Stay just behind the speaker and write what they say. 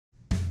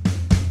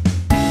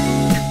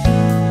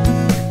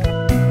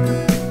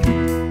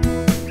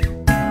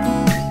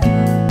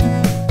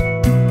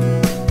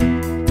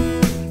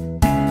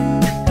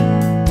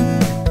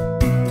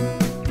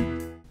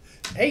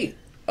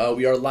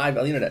We are live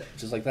on the internet,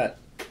 just like that.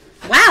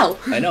 Wow.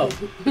 I know.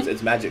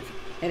 It's magic.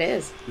 It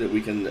is. That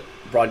we can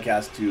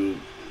broadcast to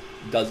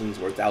dozens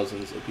or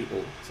thousands of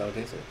people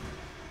simultaneously.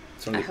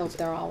 I hope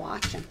they're all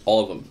watching.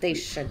 All of them. They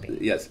should be.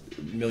 Yes,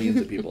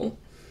 millions of people.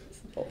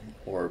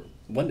 Or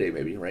one day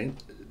maybe, right?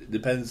 It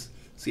depends.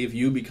 See if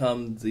you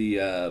become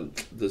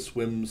the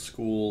swim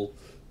school,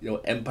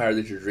 empire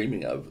that you're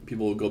dreaming of.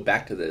 People will go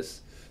back to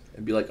this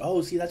and be like,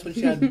 "Oh, see, that's when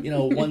she had,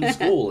 one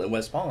school in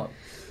West Palm."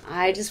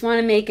 I just want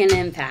to make an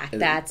impact.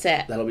 And that's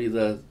it. That'll be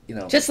the,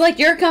 Just like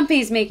your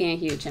company's making a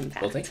huge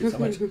impact. Well, thank you so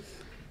much.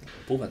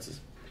 Pool fences.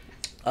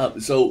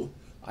 So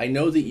I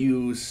know that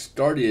you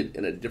started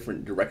in a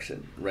different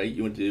direction, right?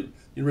 You went to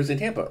University of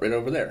Tampa, right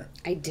over there.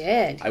 I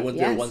did. I went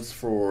there once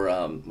for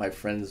my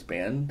friend's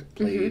band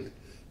played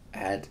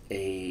at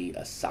a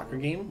soccer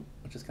game,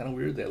 which is kind of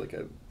weird. They had like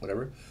a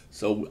whatever.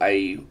 So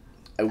I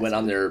went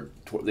on their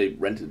tour. They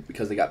rented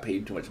because they got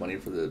paid too much money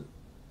for the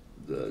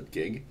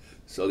gig.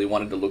 So they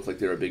wanted to look like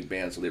they were a big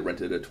band, so they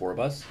rented a tour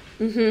bus.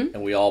 Mm-hmm.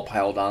 And we all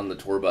piled on the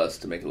tour bus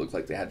to make it look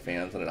like they had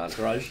fans and an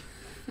entourage.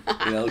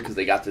 Because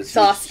they got this it's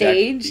all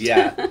staged.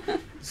 Yeah.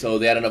 So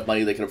they had enough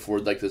money they could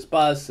afford like this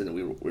bus, and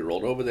we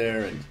rolled over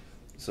there. And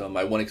so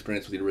my one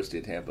experience with the University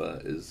of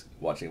Tampa is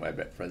watching my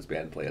friend's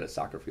band play at a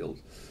soccer field.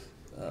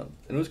 And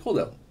it was cool,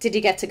 though. Did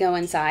you get to go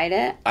inside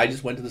it? I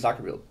just went to the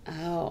soccer field.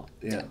 Oh.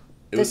 Yeah.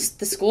 The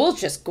school's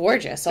just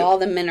gorgeous. All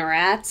the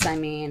minarets, I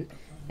mean,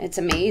 it's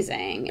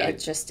amazing.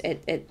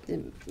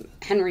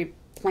 Henry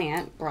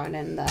Plant brought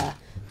in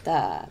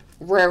the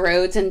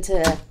railroads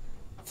into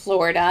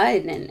Florida,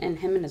 and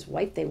him and his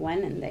wife, they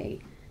went and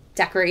they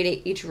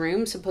decorated each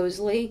room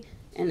supposedly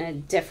in a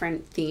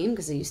different theme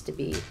because it used to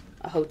be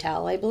a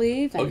hotel, I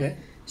believe. And okay.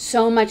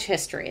 So much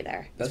history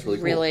there. That's really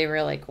cool. Really,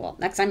 really cool.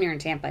 Next time you're in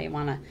Tampa, you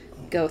want to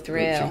go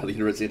through the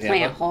University of Tampa.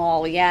 Plant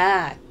Hall.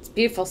 Yeah, it's a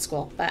beautiful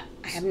school, but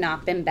I have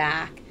not been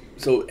back.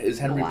 So is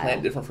Henry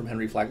Plant different from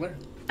Henry Flagler?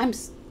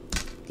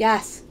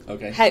 Yes.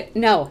 Okay.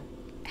 No,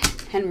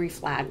 Henry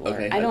Flagler.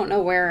 Okay. I don't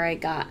know where I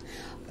got.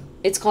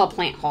 It's called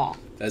Plant Hall.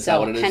 That's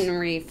not what it is?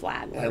 Henry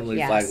Flagler. Henry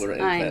Flagler and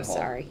Plant Hall.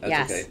 I'm sorry. That's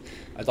yes. Okay.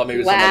 I thought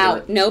maybe it was wow. some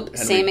other Nope.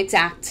 Henry. Same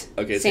exact.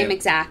 Okay. Same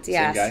exact.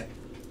 Yes. Same guy?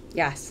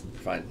 Yes.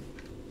 Fine.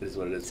 This is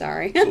what it is.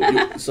 Sorry.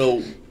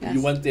 So Yes.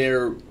 You went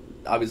there,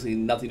 obviously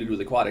nothing to do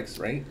with aquatics,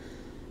 right?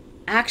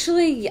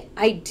 Actually,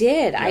 I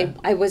did. Yeah.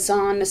 I was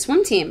on the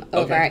swim team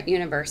over Okay. at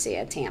University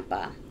of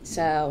Tampa.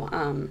 So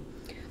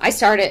I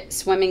started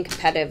swimming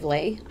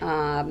competitively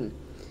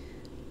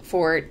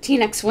for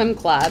Teaneck Swim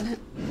Club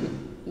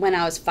when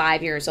I was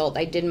 5 years old.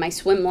 I did my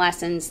swim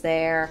lessons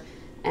there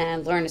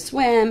and learned to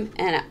swim.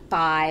 And at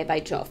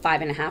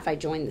 5.5, I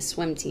joined the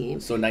swim team.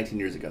 So 19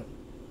 years ago.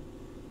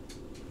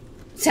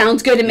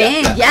 Sounds good to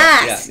me. Yeah,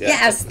 yes. yeah.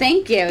 Yes.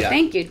 Thank you. Yeah.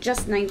 Thank you.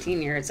 Just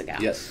 19 years ago.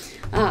 Yes.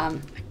 I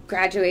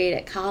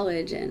graduated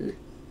college in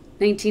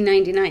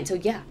 1999. So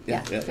yeah.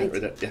 Right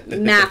there. Yeah.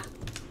 Math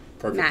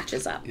Perfect.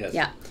 matches up. Yes.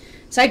 Yeah.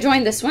 So I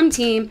joined the swim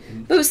team.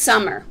 But it was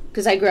summer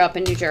because I grew up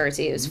in New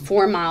Jersey. It was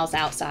 4 miles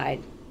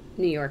outside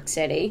New York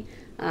City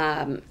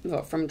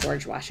from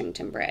George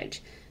Washington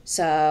Bridge.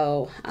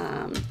 So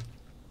I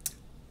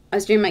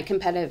was doing my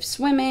competitive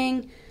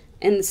swimming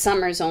in the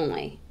summers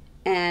only.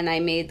 And I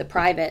made the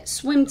private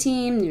swim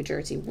team, New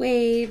Jersey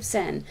Waves,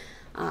 and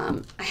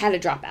I had to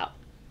drop out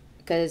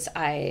because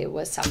I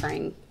was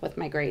suffering with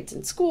my grades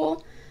in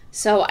school.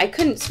 So I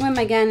couldn't swim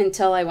again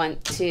until I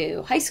went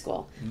to high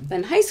school. But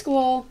in high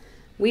school,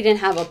 we didn't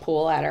have a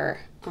pool at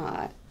our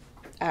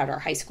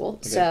high school.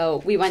 Okay.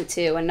 So we went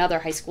to another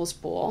high school's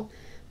pool.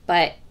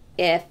 But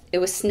if it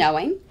was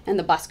snowing and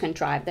the bus couldn't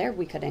drive there,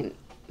 we couldn't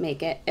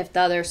make it. If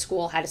the other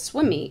school had a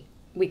swim meet,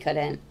 we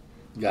couldn't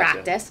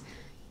practice.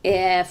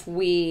 If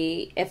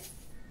the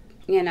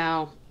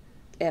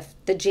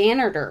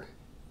janitor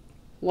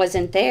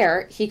wasn't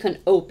there, he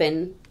couldn't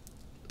open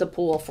the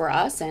pool for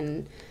us.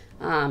 And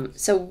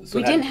so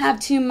we didn't have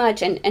too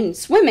much. And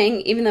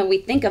swimming, even though we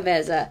think of it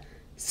as a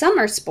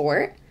summer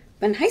sport,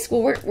 but in high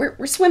school,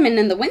 we're swimming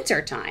in the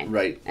winter time.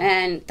 Right.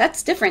 And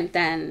that's different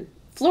than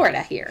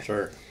Florida here.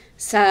 Sure.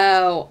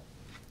 So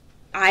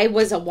I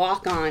was a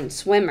walk-on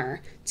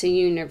swimmer to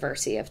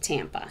University of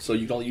Tampa. So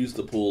you can only use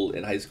the pool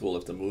in high school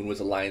if the moon was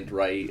aligned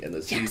right and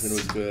the season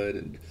was good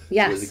and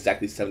it was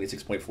exactly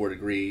 76.4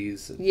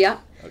 degrees. And, yeah.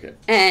 Okay.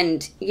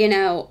 And,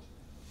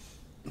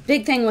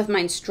 big thing with my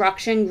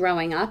instruction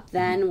growing up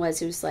then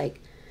was it was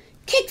like,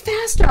 kick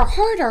faster,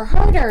 harder,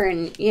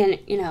 and,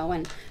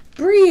 and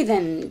breathe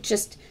and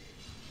just,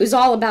 it was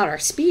all about our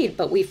speed,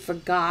 but we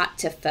forgot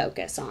to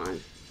focus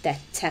on the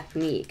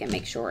technique and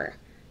make sure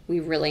we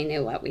really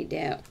knew what we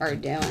are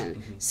doing.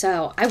 Mm-hmm.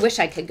 So I wish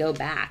I could go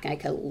back. I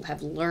could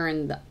have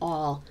learned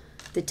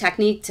the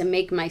technique to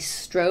make my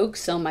stroke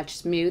so much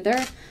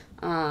smoother.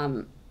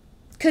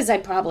 Because I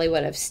probably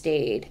would have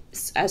stayed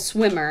a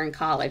swimmer in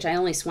college. I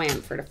only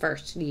swam for the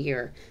first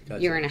year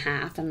and a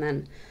half, and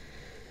then,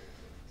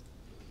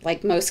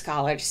 like most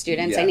college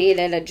students, I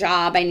needed a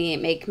job. I needed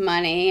to make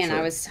money, and sure.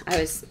 I was So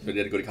you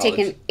had to go to college.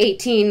 taking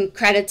 18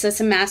 credits a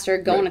semester,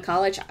 going to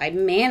college. I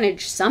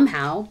managed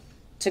somehow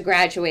to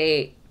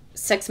graduate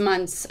 6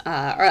 months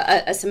or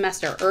a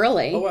semester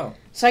early. Oh, wow.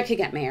 So I could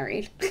get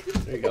married.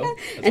 There you go.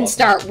 That's and awesome.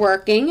 Start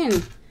working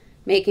and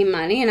making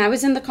money. And I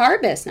was in the car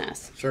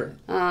business. Sure.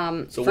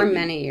 For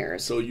many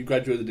years. So you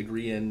graduated a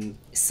degree in?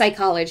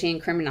 Psychology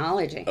and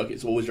criminology. Okay,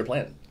 so what was your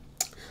plan?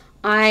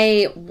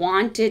 I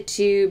wanted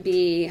to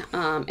be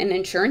an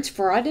insurance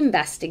fraud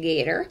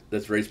investigator.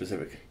 That's very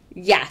specific.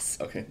 Yes.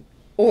 Okay.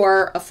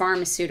 Or a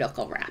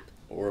pharmaceutical rep.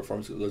 Or a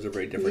pharmaceutical. Those are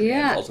very different.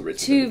 Yeah, and also very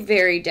specific. two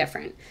very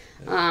different.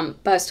 But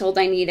I was told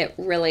I need it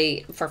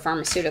really for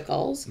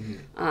pharmaceuticals.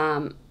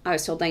 I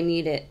was told I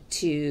need it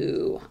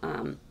to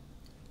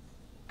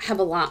have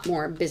a lot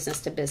more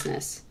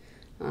business-to-business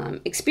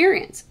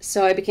experience.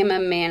 So I became a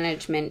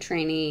management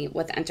trainee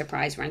with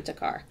Enterprise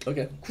Rent-A-Car.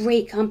 Okay.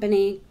 Great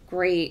company,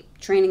 great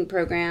training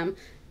program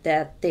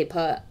that they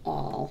put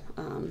all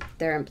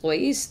their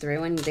employees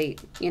through, and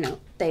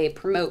they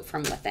promote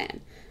from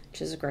within,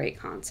 which is a great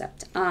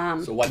concept.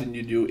 So why didn't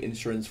you do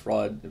insurance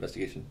fraud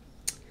investigation?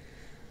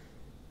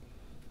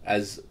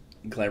 As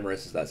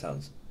glamorous as that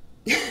sounds.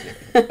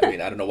 I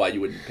mean, I don't know why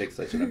you wouldn't pick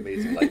such an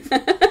amazing life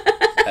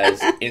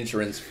as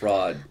insurance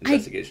fraud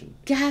investigation.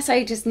 I guess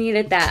I just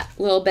needed that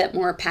little bit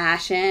more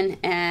passion,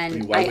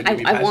 and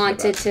I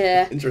wanted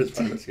to insurance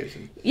fraud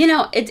investigation.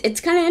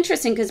 It's kind of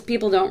interesting because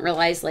people don't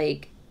realize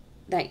that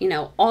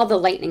all the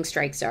lightning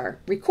strikes are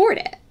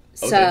recorded.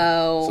 Okay.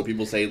 So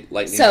people say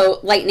lightning. So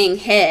lightning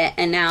hit,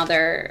 and now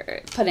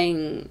they're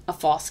putting a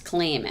false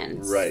claim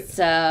in. Right.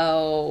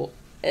 So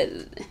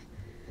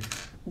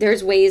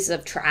there's ways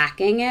of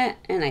tracking it,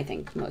 and I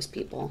think most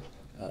people.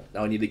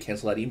 Now I need to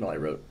cancel that email I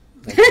wrote.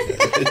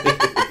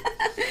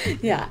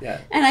 Yeah.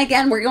 And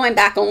again, we're going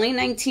back only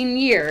 19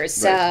 years,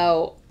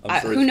 so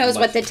sure who knows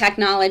what the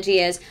technology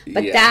is,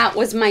 but that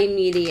was my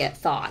immediate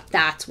thought.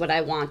 That's what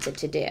I wanted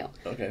to do.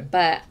 Okay.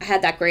 But I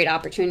had that great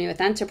opportunity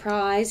with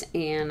Enterprise,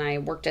 and I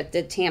worked at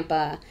the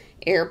Tampa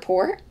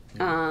airport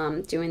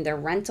doing their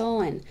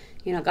rental, and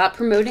got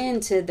promoted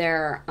into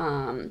their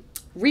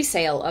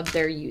resale of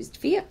their used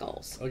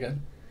vehicles. Okay.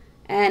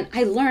 And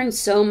I learned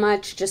so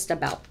much just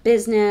about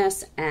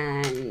business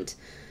and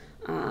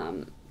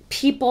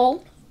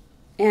people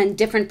and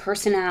different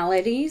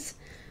personalities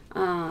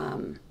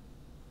from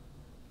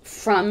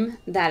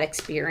that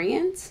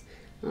experience.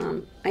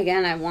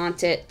 Again, I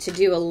wanted to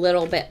do a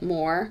little bit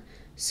more,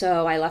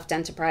 so I left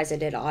Enterprise. I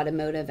did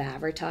automotive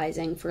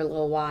advertising for a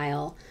little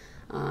while.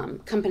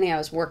 Company I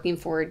was working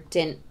for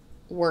didn't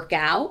work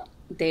out.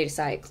 They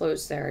decided to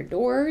close their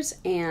doors,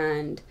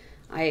 and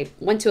I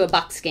went to a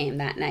Bucks game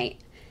that night.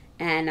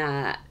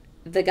 And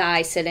the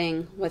guy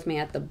sitting with me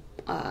at the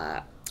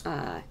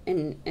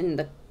in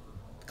the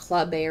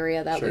club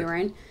area that we were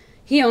in,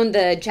 he owned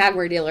the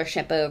Jaguar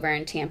dealership over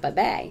in Tampa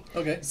Bay.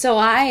 Okay. So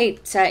I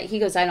said, he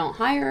goes, I don't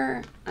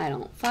hire, I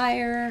don't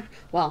fire.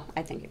 Well,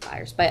 I think he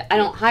fires, but I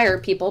don't hire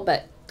people,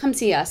 but come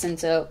see us. And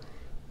so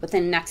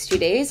within the next 2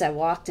 days, I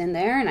walked in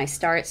there and I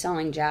started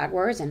selling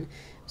Jaguars, and it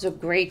was a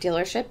great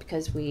dealership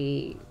because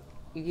you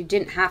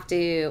didn't have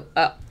to,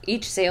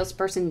 each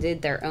salesperson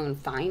did their own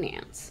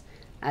finance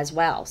as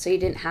well. So you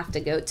didn't have to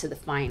go to the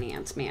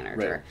finance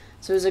manager. Right.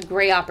 So it was a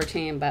great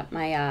opportunity, but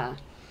my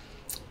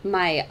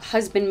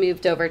husband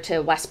moved over to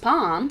West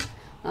Palm,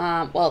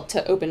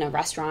 to open a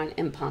restaurant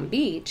in Palm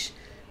Beach.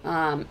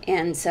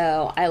 And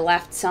so I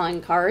left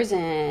selling cars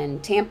in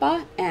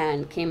Tampa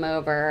and came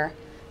over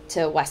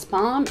to West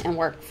Palm and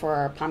worked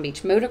for Palm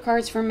Beach Motor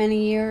Cars for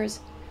many years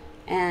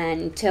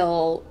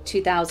until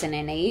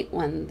 2008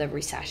 when the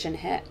recession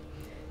hit.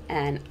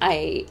 And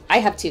I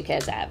have two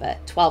kids. I have a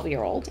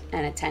 12-year-old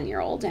and a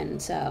 10-year-old. And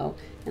so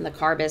in the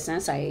car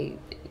business,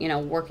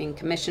 working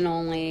commission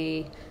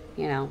only,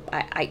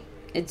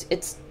 it's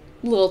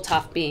a little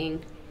tough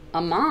being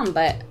a mom,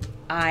 but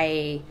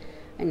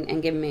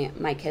and giving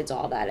my kids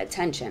all that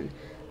attention.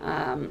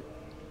 But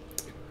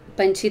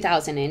in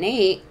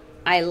 2008,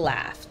 I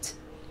left.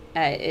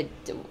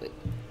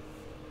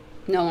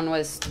 No one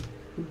was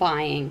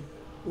buying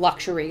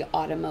luxury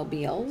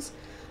automobiles.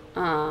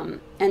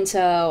 And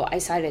so I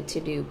decided to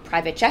do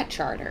private jet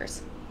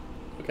charters.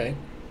 Okay.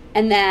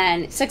 And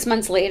then 6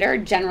 months later,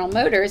 General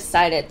Motors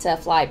decided to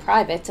fly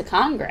private to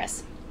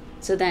Congress.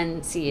 So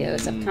then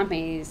CEOs of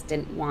companies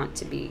didn't want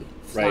to be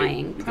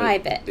flying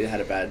private. It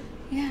had a bad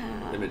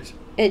image.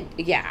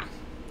 Yeah.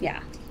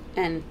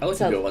 And I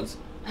looked into it once.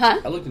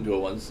 Huh? I looked into it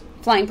once.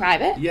 Flying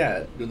private?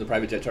 Yeah, doing the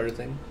private jet charter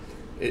thing.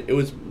 It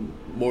was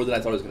more than I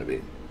thought it was going to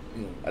be.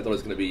 I thought it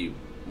was going to be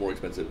more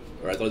expensive,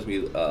 or I thought it was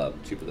going to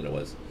be cheaper than it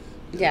was.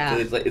 Yeah.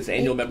 It's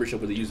annual membership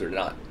with the user,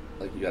 not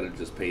like you got to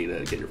just pay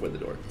to get your foot in the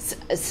door.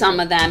 Some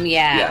of them,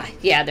 yeah.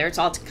 There's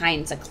all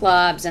kinds of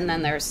clubs, and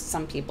then there's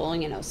some people,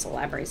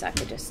 celebrities that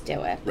could just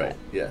do it. Right.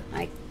 Yeah.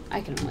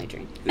 I can only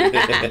dream.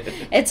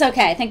 It's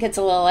okay. I think it's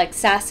a little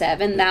excessive,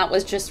 and that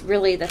was just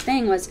really the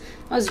thing. I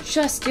was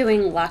just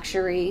doing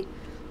luxury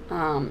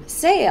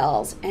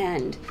sales,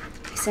 and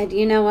I said,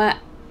 you know what?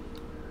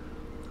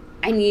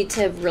 I need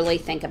to really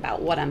think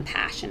about what I'm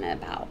passionate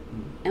about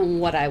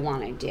and what I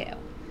want to do.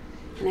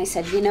 And I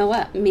said, you know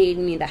what made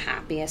me the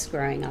happiest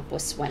growing up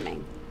was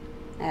swimming.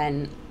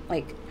 And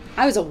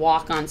I was a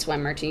walk-on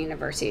swimmer to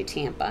University of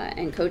Tampa,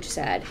 and coach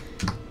said,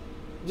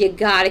 you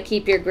got to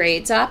keep your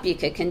grades up. You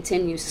could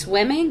continue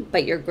swimming,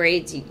 but your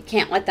grades, you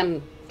can't let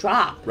them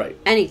drop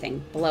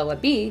anything below a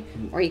B,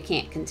 or you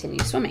can't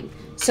continue swimming.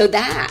 So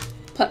that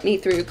put me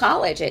through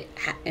college. It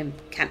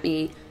kept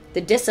me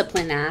the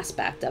discipline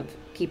aspect of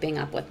keeping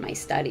up with my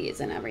studies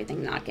and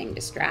everything, not getting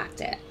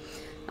distracted.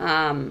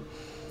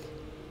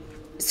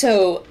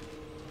 So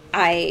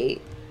I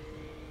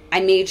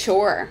made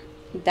sure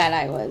that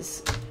I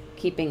was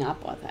keeping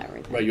up with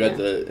everything. Right, you had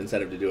the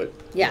incentive to do it.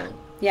 Yeah,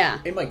 yeah.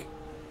 Hey, Mike,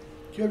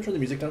 do you ever turn the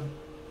music down?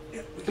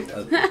 Yeah.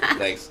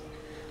 Thanks.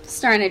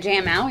 Starting to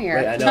jam out here.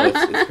 Right, I know,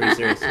 it's pretty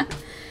serious.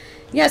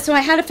 Yeah, so I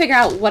had to figure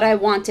out what I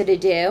wanted to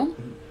do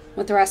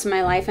with the rest of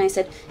my life. And I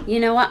said, you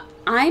know what?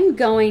 I'm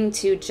going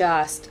to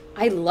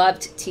I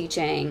loved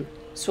teaching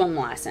swim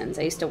lessons.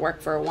 I used to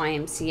work for a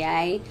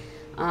YMCA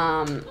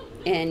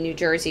in New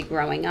Jersey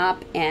growing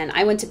up. And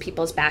I went to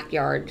people's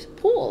backyard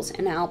pools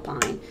in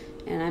Alpine.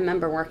 And I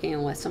remember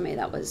working with somebody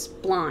that was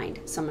blind,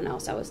 someone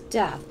else that was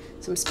deaf,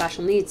 some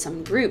special needs,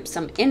 some groups,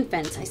 some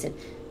infants. I said,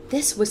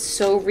 this was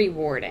so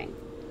rewarding.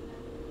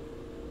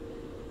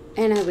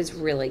 And I was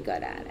really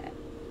good at it.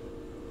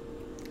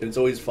 And it's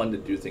always fun to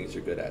do things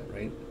you're good at,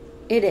 right?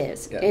 It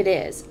is. Yeah. It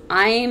is.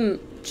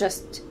 I'm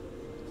just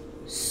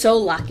so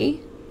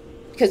lucky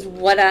because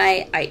what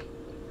I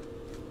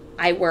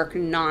work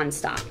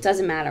nonstop.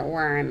 Doesn't matter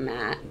where I'm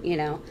at, you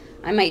know.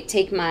 I might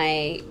take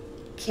my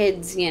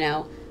kids, you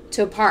know,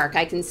 to a park.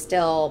 I can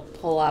still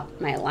pull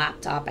up my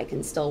laptop. I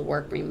can still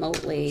work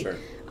remotely. Sure.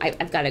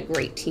 I've got a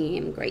great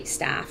team, great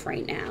staff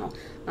right now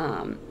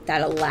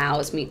that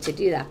allows me to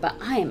do that. But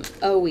I am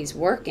always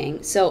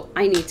working, so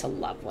I need to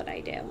love what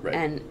I do. Right.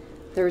 And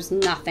there's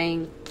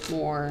nothing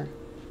more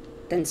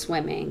than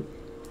swimming,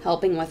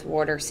 helping with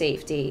water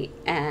safety,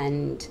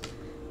 and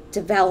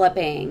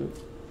developing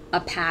a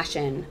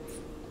passion,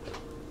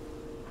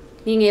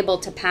 being able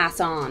to pass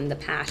on the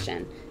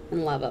passion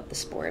and love of the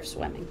sport of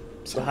swimming.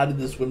 So how did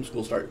the swim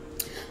school start?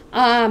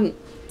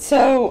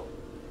 So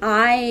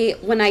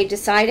when I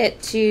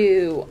decided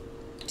to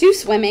do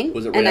swimming,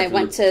 was it right and I after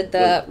went to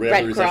the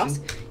right Red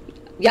Cross.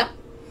 Yep.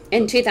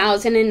 In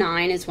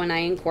 2009 is when I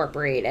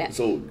incorporated.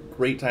 So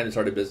great time to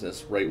start a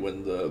business right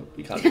when the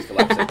economy's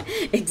collapsing.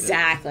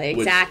 Exactly,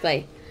 Which,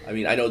 exactly. I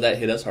mean, I know that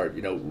hit us hard.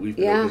 You know, we've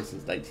been open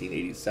since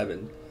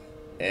 1987.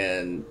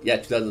 And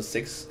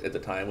 2006 at the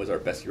time was our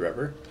best year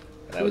ever.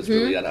 And I was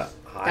really on a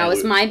high. That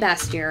was my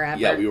best year ever.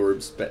 Yeah, we were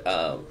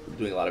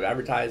doing a lot of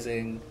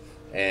advertising.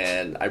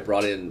 And I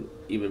brought in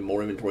even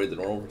more inventory than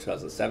normal for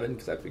 2007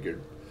 because I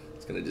figured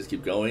it's going to just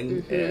keep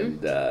going.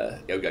 And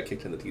we got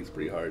kicked in the teeth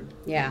pretty hard.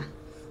 Yeah.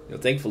 You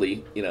know,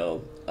 thankfully,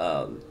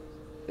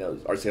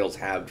 our sales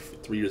halved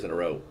 3 years in a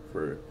row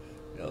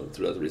throughout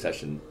the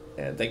recession,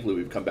 and thankfully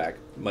we've come back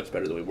much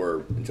better than we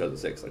were in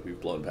 2006. Like we've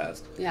blown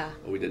past. Yeah.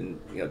 But we didn't,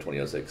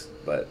 2006.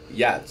 But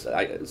yeah,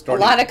 a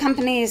lot of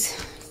companies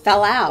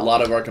fell out. A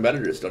lot of our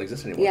competitors don't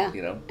exist anymore. Yeah.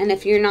 You know. And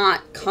if you're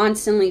not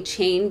constantly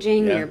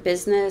changing your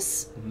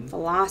business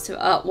philosophy,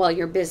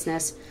 your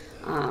business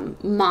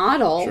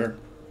model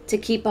to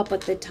keep up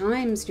with the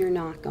times, you're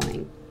not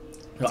going.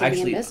 No,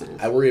 actually,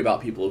 I worry about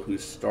people who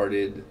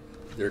started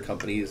their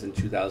companies in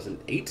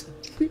 2008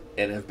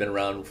 and have been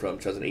around from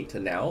 2008 to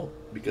now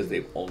because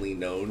they've only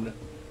known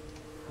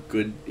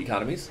good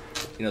economies.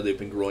 They've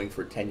been growing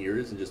for 10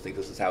 years and just think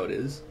this is how it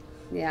is.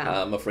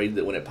 Yeah. I'm afraid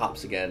that when it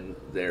pops again,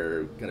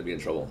 they're going to be in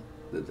trouble.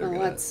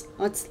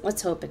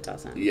 Let's hope it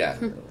doesn't. Yeah.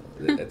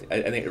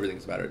 I think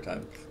everything's a matter of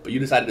time. But you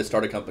decided to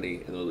start a company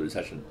in the middle of the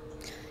recession.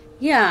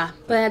 Yeah,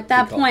 but at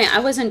that point,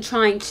 I wasn't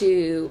trying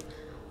to.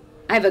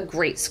 I have a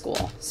great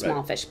school,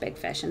 Small Fish, Big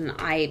Fish, and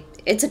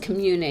it's a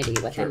community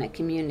within a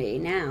community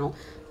now.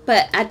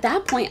 But at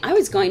that point, I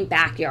was going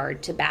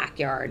backyard to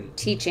backyard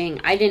teaching.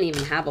 I didn't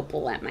even have a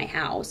pool at my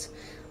house.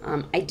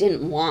 I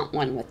didn't want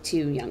one with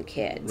 2 young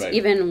kids. Right.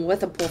 Even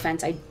with a pool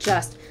fence,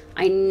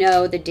 I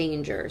know the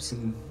dangers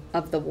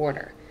of the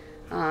water.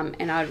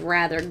 And I'd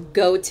rather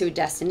go to a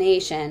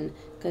destination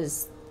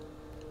because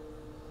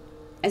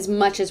as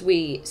much as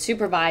we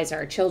supervise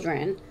our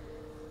children,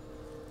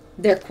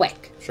 they're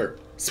quick. Sure.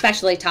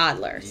 Especially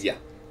toddlers. Yeah.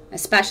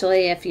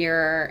 Especially if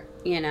you're,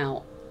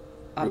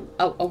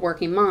 a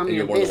working mom, and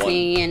you're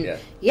busy. And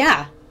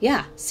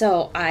yeah.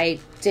 So I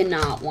did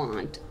not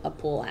want a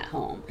pool at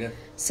home. Yeah.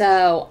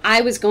 So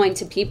I was going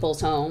to people's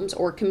homes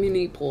or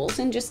community pools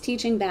and just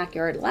teaching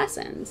backyard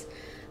lessons.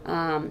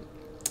 And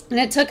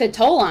it took a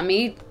toll on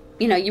me.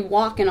 You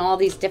walk in all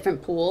these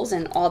different pools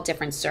and all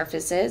different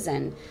surfaces,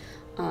 and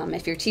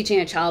if you're teaching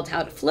a child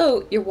how to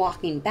float, you're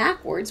walking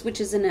backwards, which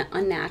is in an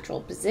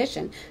unnatural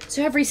position.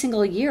 So every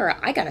single year,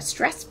 I got a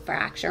stress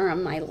fracture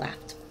on my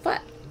left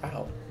foot.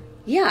 Wow.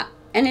 Yeah,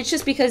 and it's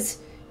just because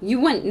you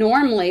wouldn't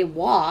normally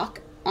walk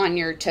on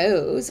your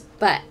toes,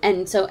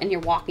 and you're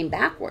walking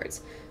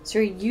backwards. So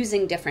you're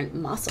using different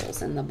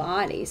muscles in the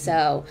body.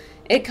 So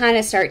it kind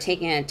of started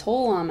taking a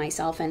toll on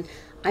myself, and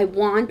I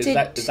wanted...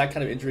 Is that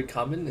kind of injury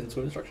common in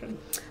swim instruction?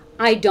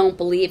 I don't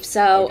believe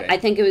so. Okay. I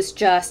think it was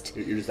just...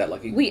 You're just that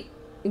lucky?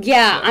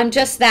 Yeah, I'm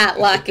just that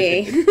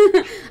lucky.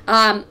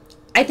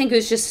 I think it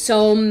was just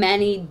so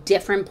many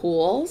different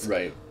pools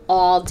Right.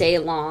 all day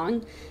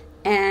long.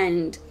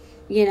 And,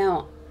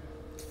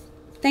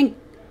 thank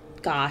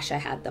gosh I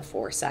had the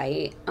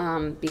foresight,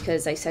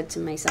 because I said to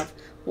myself,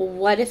 well,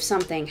 what if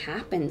something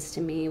happens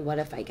to me? What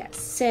if I get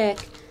sick?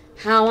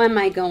 How am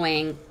I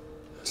going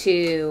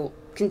to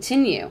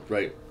continue?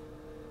 Right.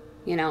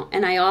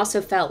 And I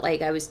also felt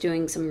like I was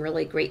doing some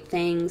really great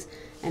things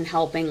and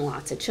helping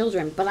lots of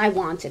children, but I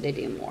wanted to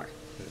do more.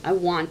 I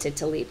wanted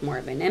to leave more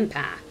of an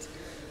impact.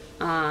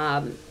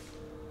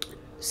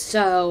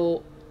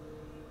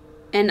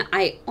 And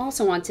I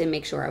also wanted to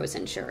make sure I was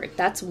insured.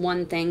 That's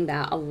one thing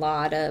that a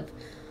lot of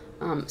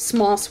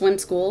small swim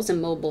schools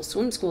and mobile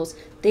swim schools,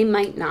 they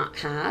might not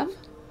have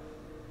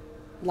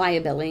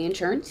liability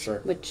insurance, Sure.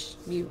 which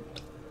you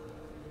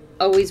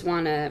always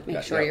want to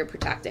make sure you're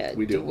protected.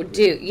 We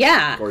do.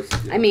 Yeah. Of course.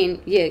 Yeah. I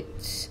mean,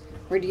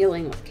 we're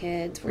dealing with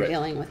kids. We're Right.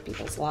 dealing with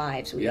people's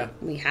lives. We Yeah.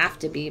 have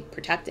to be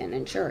protected and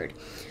insured.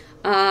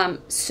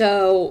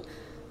 So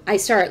I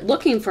started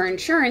looking for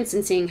insurance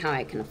and seeing how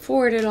I can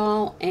afford it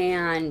all.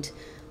 And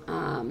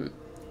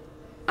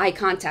I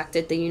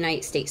contacted the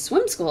United States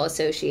Swim School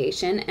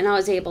Association, and I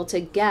was able to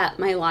get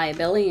my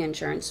liability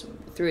insurance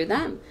through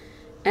them.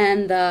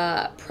 And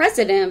the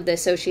president of the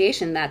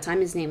association that time,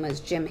 his name was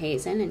Jim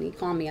Hazen, and he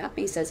called me up and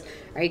he says,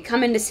 "Are you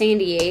coming to San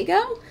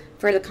Diego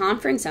for the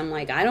conference?" I'm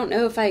like, "I don't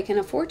know if I can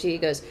afford to." He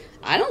goes,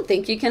 "I don't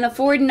think you can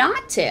afford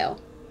not to."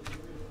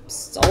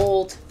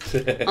 Sold.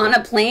 On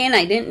a plane,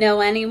 I didn't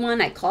know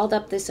anyone. I called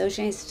up the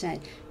association and said,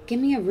 "Give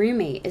me a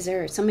roommate. Is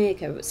there somebody I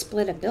could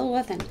split a bill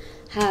with and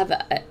have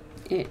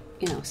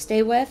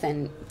stay with?"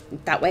 And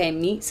that way I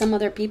meet some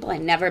other people.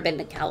 I'd never been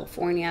to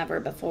California ever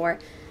before.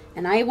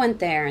 And I went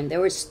there, and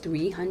there was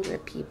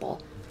 300 people.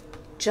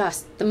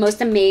 Just the most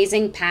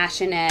amazing,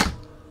 passionate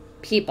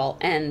people.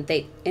 And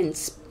they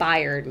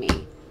inspired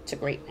me to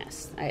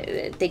greatness.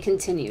 They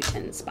continue to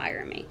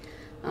inspire me.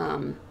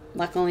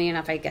 Luckily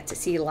enough, I get to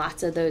see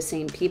lots of those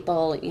same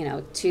people,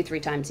 2-3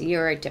 times a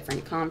year at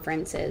different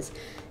conferences.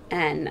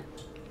 And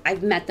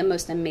I've met the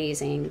most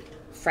amazing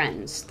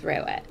friends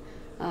through it.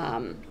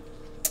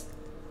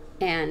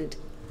 And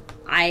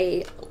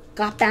I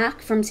got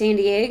back from San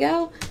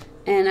Diego,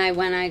 and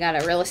I got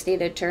a real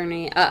estate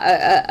attorney,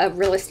 a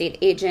real estate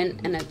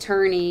agent, an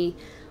attorney,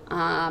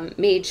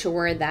 made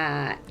sure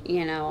that,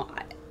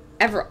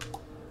 I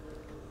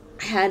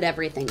had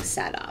everything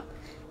set up.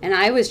 And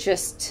I was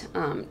just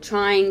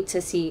trying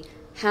to see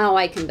how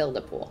I can build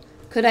a pool.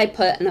 Could I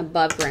put an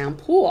above ground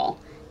pool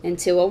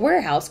into a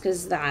warehouse?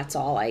 Because that's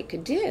all I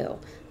could do.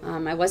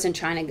 I wasn't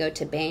trying to go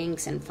to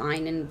banks and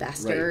find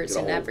investors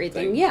and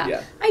everything.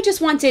 Yeah. I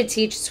just wanted to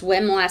teach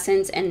swim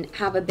lessons and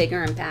have a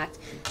bigger impact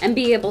and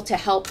be able to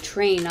help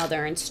train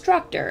other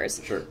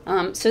instructors, Sure.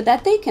 So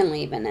that they can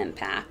leave an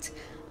impact.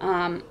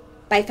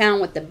 I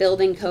found with the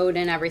building code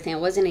and everything, I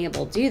wasn't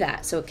able to do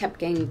that. So it kept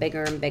getting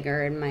bigger and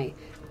bigger, and my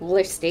real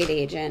estate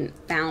agent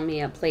found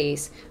me a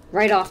place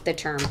right off the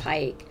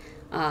turnpike.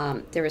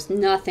 There was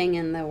nothing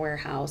in the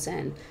warehouse,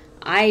 and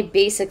I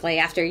basically,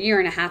 after a year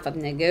and a half of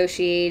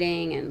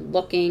negotiating and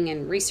looking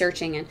and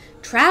researching and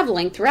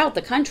traveling throughout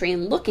the country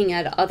and looking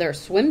at other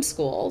swim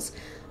schools,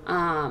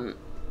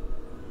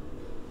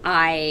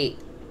 I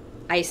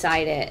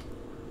decided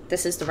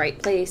this is the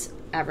right place.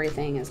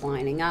 Everything is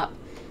lining up,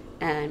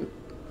 and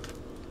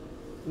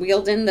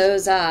wheeled in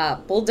those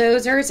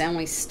bulldozers, and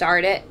we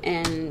started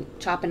and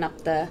chopping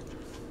up the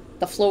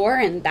floor,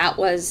 and that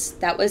was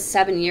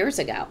 7 years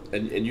ago.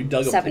 And you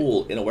dug a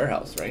pool in a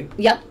warehouse, right?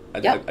 Yep.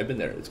 I've been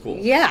there. It's cool.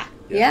 Yeah.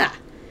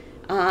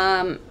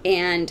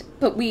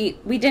 But we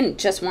didn't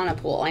just want a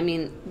pool. I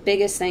mean,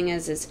 biggest thing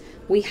is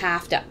we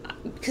have to,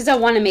 because I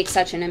want to make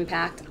such an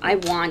impact. I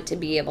want to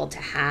be able to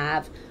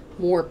have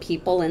more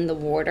people in the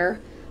water.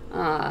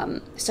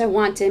 So I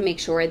want to make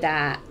sure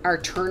that our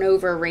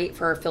turnover rate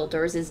for our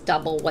filters is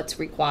double what's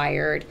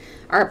required.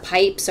 Our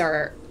pipes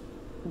are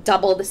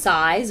double the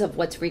size of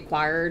what's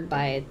required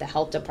by the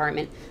health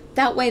department.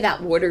 That way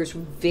that water is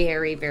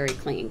very, very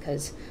clean,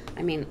 because,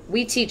 I mean,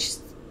 we teach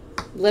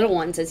little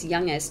ones as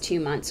young as 2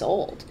 months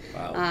old.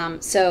 Wow.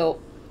 So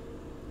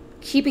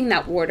keeping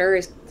that water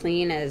as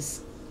clean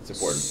is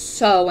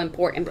so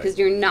important, because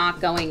you're not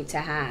going to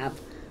have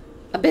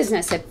a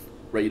business if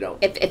Right, you don't.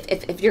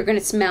 If you're going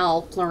to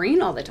smell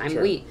chlorine all the time.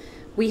 Sure.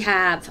 We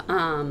have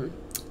a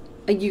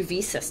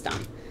UV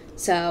system,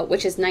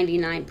 which is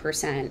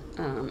 99%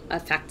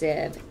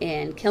 effective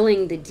in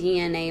killing the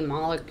DNA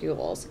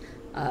molecules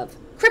of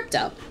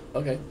crypto.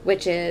 Okay.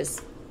 Which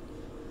is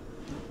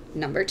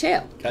number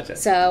 2. Gotcha.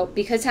 So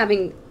because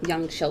having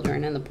young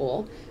children in the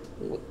pool,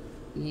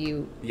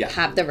 you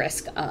have the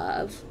risk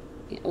of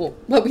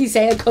what we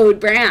say, a code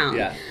brown.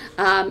 Yeah.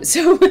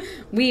 So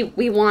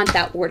we want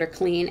that water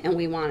clean, and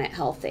we want it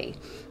healthy.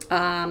 We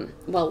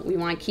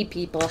want to keep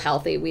people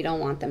healthy. We don't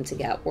want them to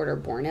get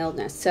waterborne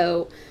illness.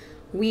 So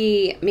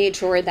we made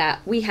sure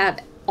that we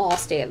have all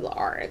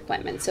state-of-the-art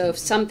equipment. So if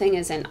something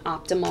isn't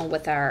optimal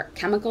with our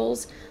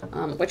chemicals,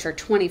 which are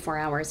 24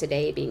 hours a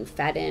day being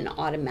fed in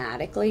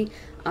automatically,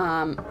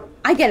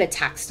 I get a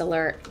text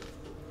alert.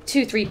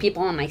 2-3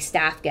 people on my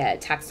staff get a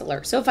text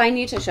alert. So if I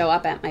need to show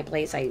up at my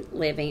place, I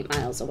live 8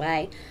 miles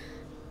away,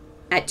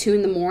 at 2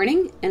 in the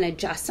morning and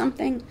adjust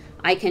something,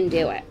 I can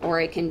do it, or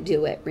I can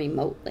do it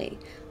remotely,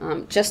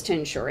 just to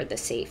ensure the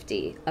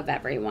safety of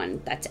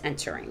everyone that's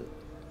entering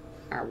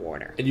our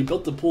water. And you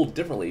built the pool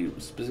differently,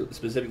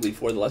 specifically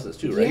for the lessons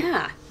too,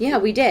 right? Yeah,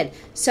 we did.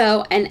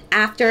 So, and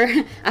after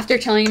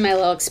telling you my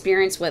little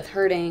experience with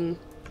hurting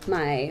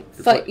my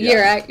foot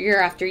year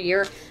after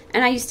year,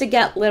 and I used to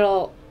get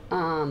little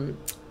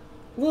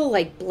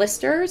like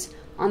blisters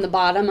on the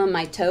bottom of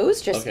my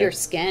toes, just your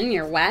skin,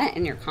 you're wet,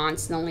 and you're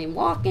constantly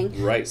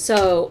walking. Right.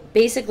 So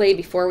basically,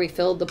 before we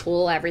filled the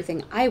pool,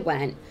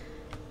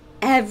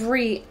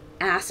 every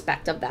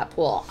aspect of that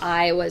pool,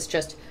 I was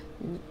just,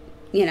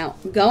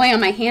 going on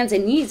my hands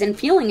and knees and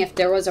feeling if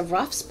there was a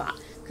rough spot,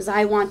 because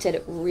I wanted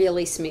it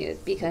really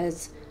smooth,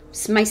 because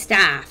my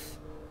staff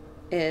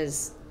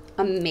is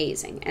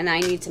amazing, and I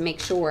need to make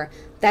sure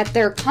that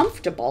they're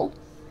comfortable.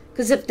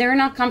 Because if they're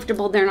not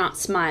comfortable, they're not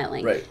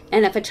smiling. Right.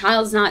 And if a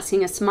child's not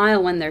seeing a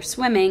smile when they're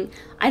swimming,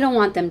 I don't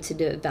want them to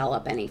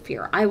develop any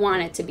fear. I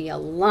want it to be a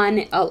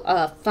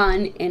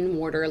fun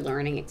in-water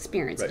learning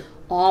experience. Right.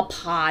 All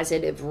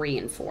positive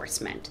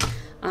reinforcement.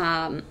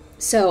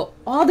 So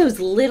all those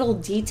little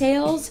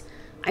details,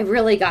 I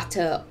really got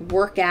to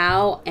work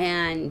out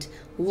and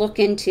look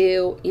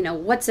into,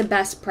 what's the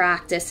best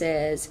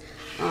practices,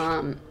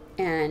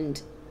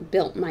 and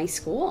built my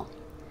school.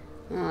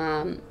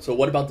 So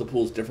what about the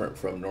pools different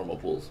from normal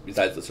pools,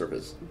 besides the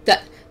surface?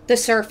 The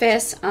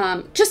surface,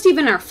 just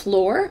even our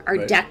floor, our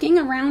decking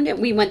around it.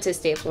 We went to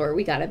state floor.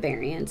 We got a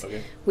variance.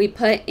 Okay. We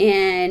put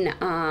in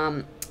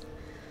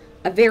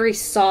a very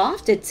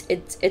soft.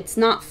 It's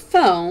not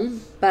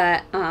foam,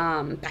 but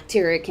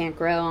bacteria can't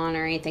grow on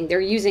or anything. They're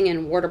using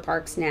in water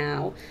parks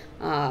now,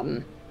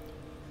 and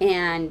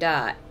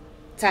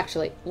it's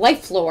actually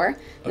Life Floor,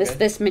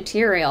 this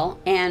material,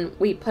 and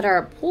we put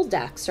our pool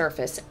deck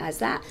surface as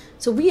that.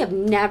 So we have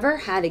never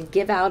had to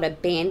give out a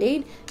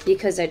Band-Aid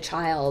because a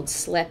child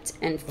slipped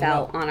and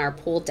fell on our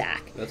pool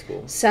deck. That's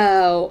cool.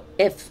 So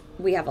if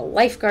we have a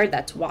lifeguard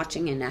that's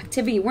watching an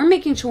activity, we're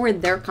making sure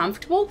they're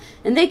comfortable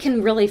and they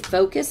can really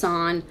focus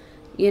on,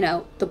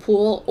 the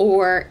pool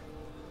or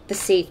the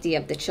safety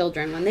of the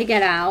children. When they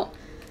get out,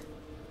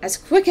 as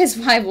quick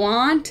as I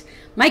want,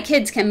 my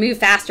kids can move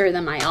faster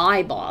than my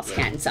eyeballs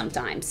can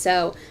sometimes.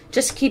 So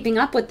just keeping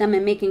up with them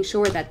and making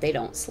sure that they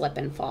don't slip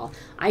and fall.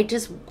 I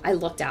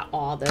looked at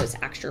all those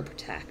extra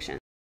protections.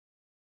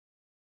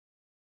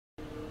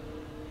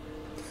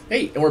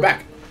 Hey, and we're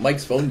back.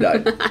 Mike's phone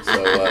died.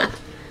 So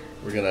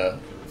we're going to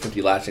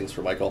 50 lashings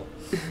for Michael.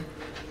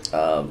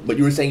 But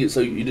you were saying, so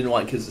you didn't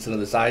want kids to sit on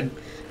the side?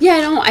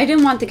 Yeah, I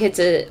didn't want the kids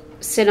to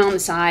sit on the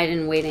side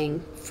and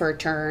waiting for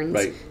turns.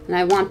 Right. And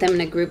I want them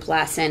in a group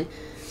lesson.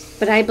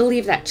 But I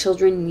believe that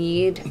children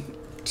need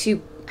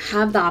to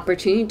have the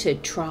opportunity to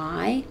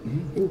try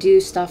and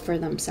do stuff for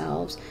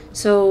themselves.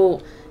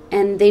 So,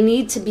 and they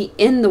need to be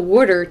in the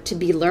water to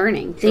be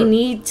learning. They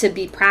need to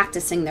be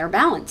practicing their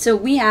balance. So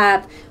we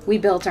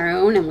built our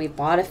own, and we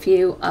bought a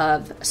few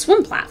of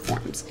swim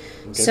platforms.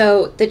 Okay.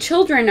 So the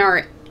children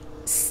are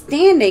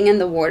standing in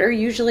the water,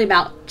 usually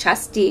about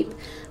chest deep,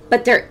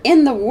 but they're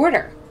in the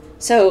water.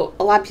 So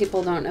a lot of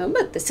people don't know,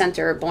 but the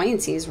center of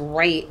buoyancy is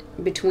right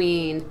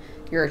between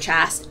your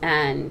chest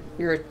and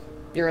your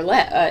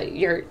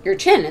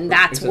chin, and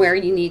that's where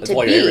you need to be.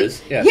 Your air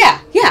is.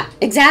 Yeah,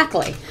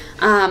 exactly.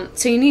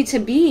 So you need to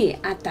be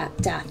at that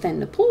depth in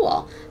the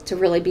pool to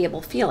really be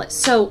able to feel it.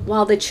 So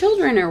while the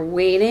children are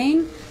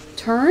waiting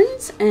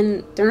turns,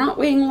 and they're not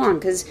waiting long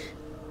because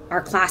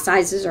our class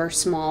sizes are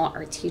small,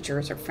 our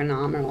teachers are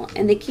phenomenal,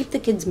 and they keep the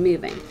kids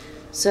moving.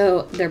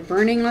 So they're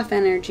burning off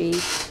energy,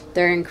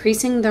 they're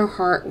increasing their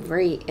heart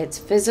rate. It's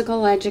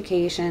physical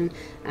education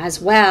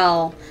as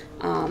well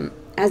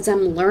as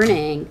them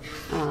learning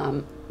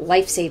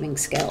life-saving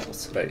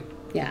skills. Right.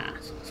 Yeah.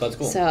 So that's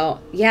cool. So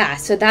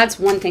that's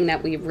one thing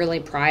that we really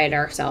pride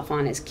ourselves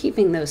on, is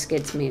keeping those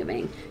kids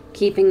moving,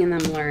 keeping them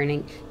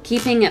learning,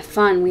 keeping it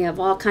fun. We have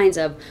all kinds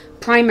of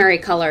primary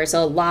colors.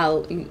 A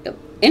lot of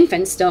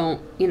infants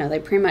don't, they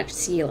pretty much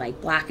see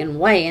like black and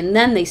white, and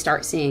then they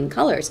start seeing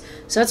colors.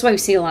 So that's why we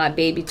see a lot of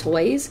baby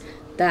toys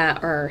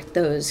that are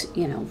those,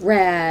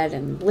 red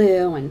and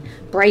blue and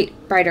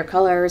brighter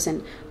colors,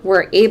 and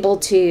we're able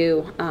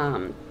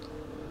to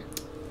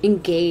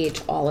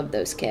engage all of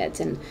those kids.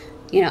 And,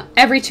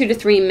 every 2 to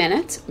 3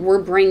 minutes,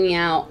 we're bringing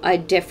out a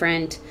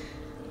different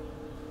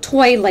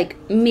toy, like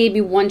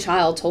maybe one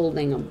child's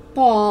holding a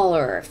ball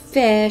or a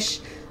fish.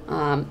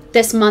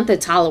 This month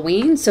it's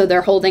Halloween, so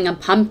they're holding a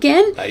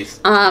pumpkin. Nice.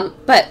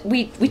 But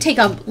we take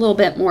a little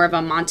bit more of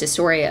a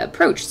Montessori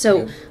approach.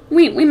 So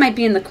we might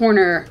be in the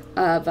corner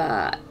of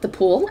the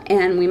pool,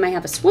 and we might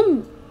have a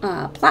swim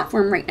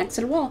platform right next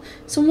to the wall.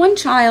 So one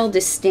child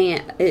is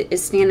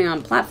standing on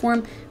a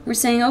platform. We're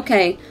saying,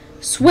 okay,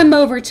 swim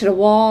over to the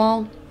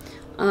wall.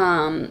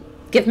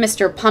 give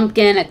Mr.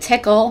 Pumpkin a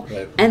tickle,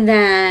 right. and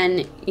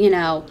then, you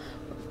know,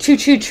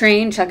 choo-choo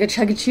train,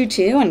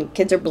 chugga-chugga-choo-choo, and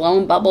kids are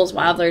blowing bubbles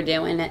while they're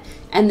doing it.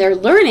 And they're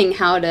learning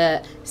how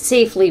to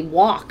safely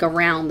walk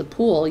around the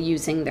pool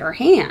using their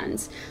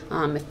hands.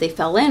 If they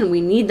fell in,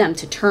 we need them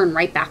to turn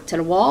right back to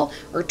the wall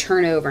or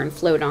turn over and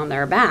float on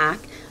their back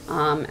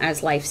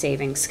as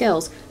life-saving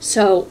skills.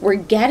 So we're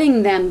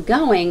getting them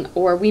going,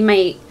 or we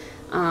might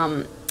give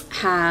them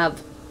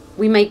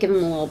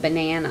a little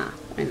banana.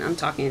 And I'm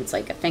talking, it's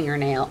like a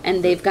fingernail.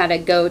 And they've got to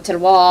go to the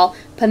wall,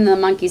 put in the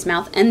monkey's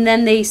mouth, and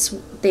then they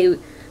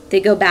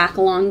go back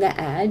along the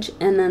edge,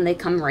 and then they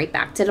come right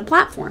back to the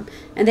platform.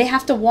 And they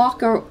have to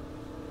walk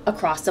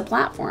across the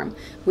platform.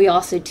 We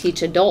also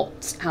teach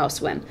adults how to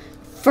swim.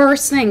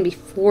 First thing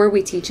before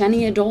we teach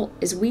any adult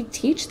is we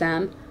teach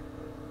them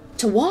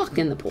to walk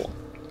in the pool.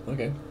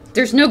 Okay.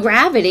 There's no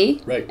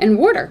gravity right. in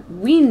water.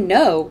 We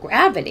know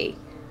gravity.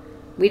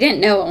 We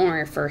didn't know it when we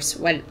were first,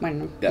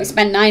 when we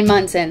spent 9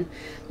 months in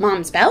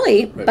mom's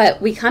belly, right.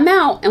 but we come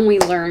out and we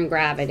learn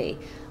gravity.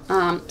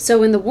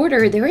 So in the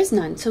water, there is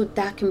none. So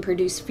that can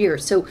produce fear.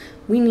 So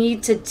we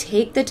need to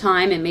take the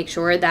time and make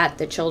sure that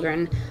the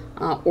children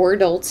or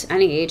adults,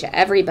 any age,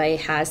 everybody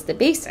has the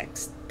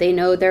basics. They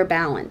know their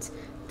balance.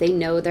 They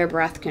know their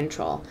breath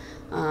control.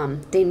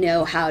 They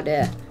know how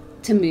to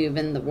move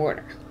in the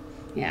water.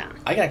 Yeah.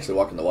 I can actually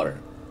walk in the water.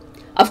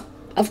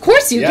 Of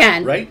course you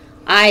can. Right?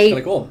 It's kind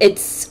of cool.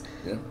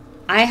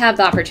 I have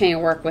the opportunity to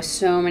work with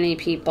so many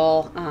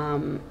people,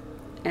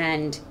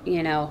 and,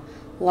 you know,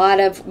 a lot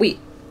of, we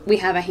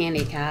have a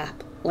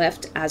handicap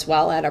lift as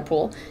well at our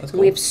pool. That's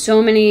cool. We have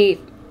so many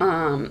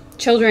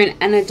children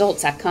and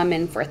adults that come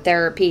in for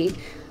therapy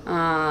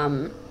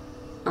and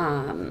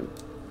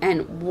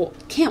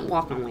can't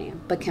walk on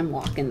land, but can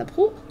walk in the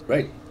pool.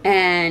 Right.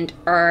 And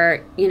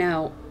are, you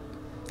know,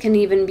 can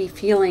even be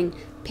feeling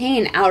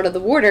pain out of the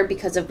water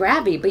because of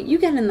gravity. But you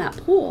get in that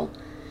pool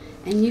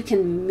and you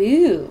can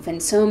move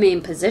in so many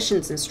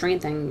positions and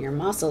strengthen your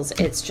muscles.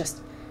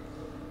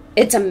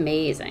 It's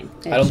amazing.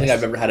 I don't think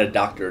I've ever had a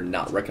doctor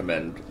not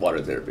recommend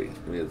water therapy.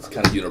 I mean, it's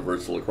kind of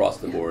universal across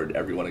the board.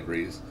 Everyone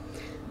agrees.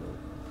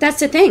 That's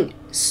the thing.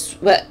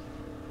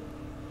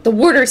 The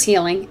water's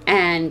healing,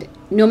 and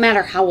no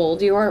matter how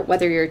old you are,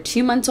 whether you're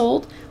 2 months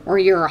old or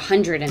you're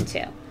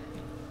 102,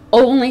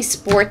 only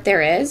sport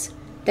there is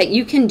that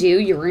you can do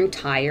your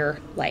entire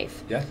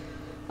life. Yeah.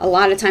 A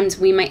lot of times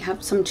we might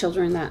have some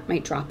children that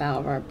might drop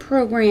out of our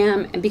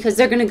program and because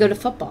they're going to go to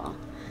football.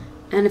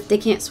 And if they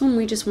can't swim,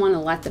 we just want to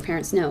let the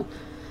parents know.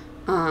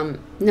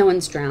 No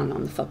one's drowned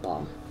on the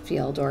football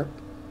field or,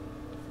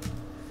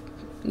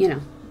 you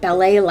know,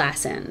 ballet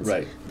lessons.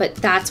 Right. But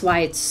that's why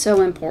it's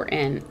so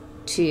important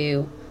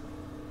to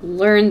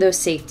learn those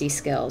safety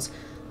skills,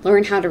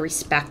 learn how to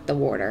respect the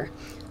water.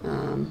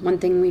 One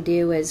thing we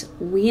do is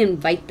we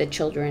invite the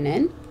children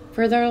in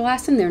for their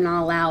lesson. They're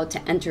not allowed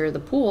to enter the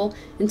pool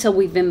until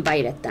we've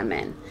invited them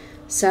in.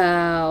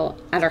 So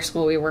at our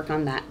school, we work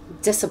on that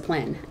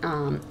discipline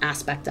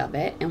aspect of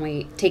it, and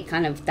we take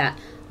kind of that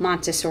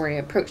Montessori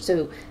approach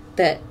so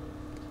that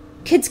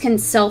kids can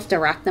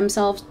self-direct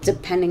themselves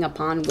depending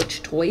upon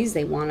which toys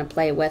they want to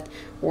play with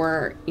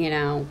or, you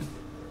know,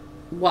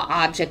 what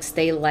objects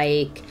they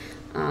like.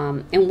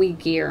 And we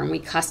gear and we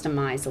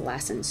customize the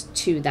lessons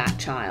to that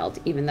child,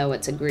 even though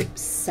it's a group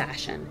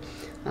session.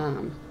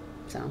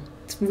 So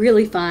it's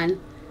really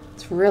fun.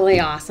 It's really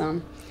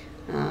awesome.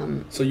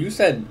 So you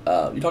said,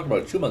 you talked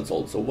about 2 months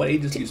old. So what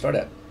ages do you start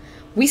at?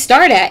 We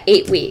start at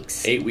 8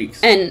 weeks. 8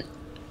 weeks. And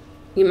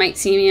you might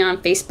see me on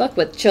Facebook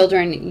with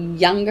children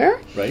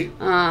younger. Right.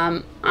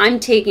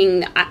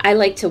 I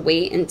like to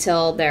wait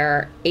until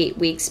they're 8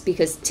 weeks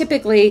because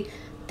typically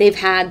they've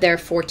had their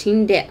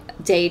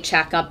 14-day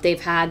checkup.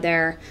 They've had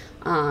their,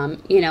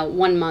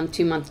 1 month,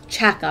 2 month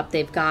checkup.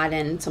 They've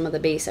gotten some of the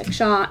basic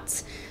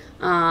shots.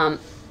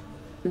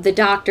 The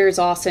doctor's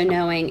also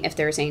knowing if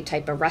there's any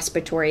type of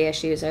respiratory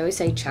issues. I always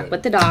say check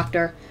with the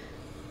doctor.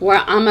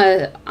 Where I'm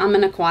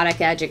an aquatic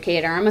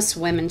educator. I'm a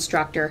swim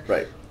instructor.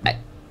 Right.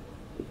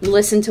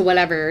 Listen to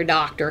whatever your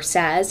doctor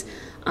says.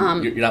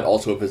 You're not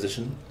also a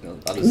physician? On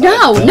the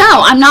No,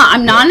 I'm not.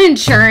 I'm not an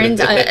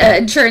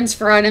insurance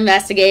fraud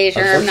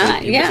investigator. I'm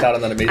not. You missed out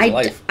on that amazing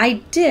life.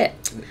 I did.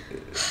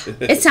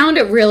 It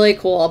sounded really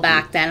cool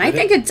back then. I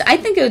think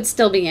it would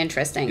still be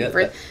interesting.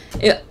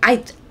 Yeah,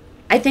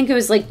 I think it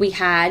was like we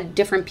had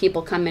different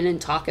people come in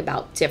and talk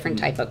about different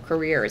type of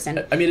careers,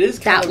 and I mean, it is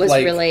kind that of was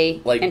like,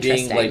 really like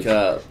interesting.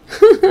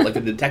 being like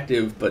a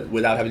detective, but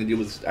without having to deal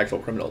with actual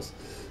criminals.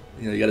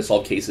 You know, you got to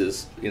solve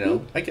cases. You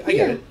know, I get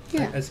it.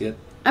 Yeah. I see it.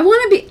 I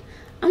want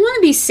to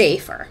be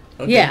safer.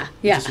 Okay. Yeah.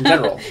 Just in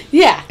general.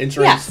 Yeah.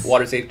 Insurance, yes.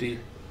 water safety.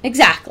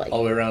 Exactly. All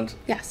the way around.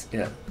 Yes.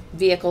 Yeah.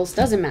 Vehicles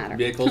doesn't matter.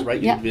 Vehicles, right?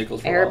 Yeah.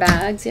 Vehicles for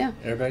airbags. Yeah.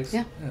 Airbags.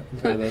 Yeah. I'm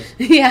proud of those.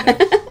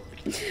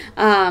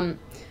 Yeah.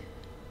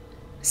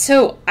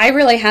 So I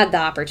really had the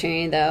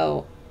opportunity,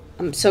 though.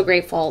 I'm so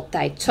grateful that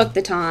I took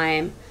the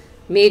time,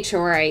 made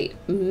sure I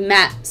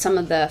met some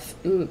of the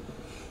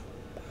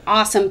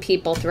awesome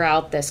people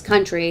throughout this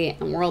country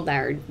and world that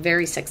are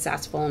very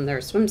successful in their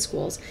swim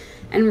schools,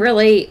 and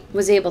really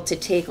was able to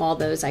take all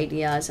those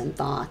ideas and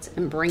thoughts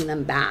and bring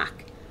them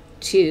back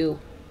to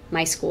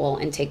my school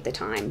and take the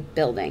time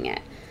building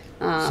it.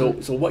 So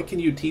what can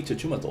you teach a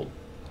 2-month-old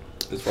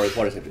as far as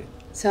water safety?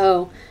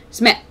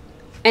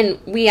 And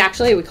we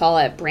call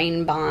it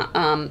brain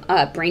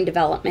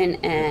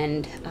development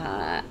and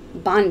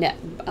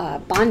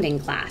bonding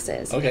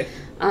classes. Okay.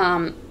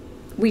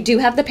 We do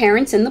have the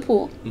parents in the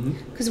pool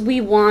because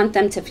we want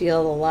them to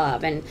feel the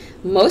love, and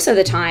most of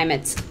the time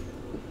it's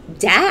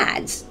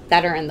dads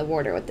that are in the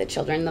water with the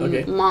children.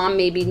 The mom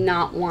maybe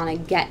not want to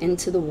get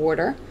into the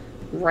water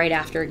right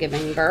after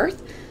giving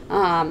birth.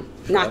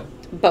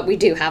 But we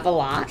do have a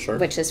lot,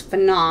 which is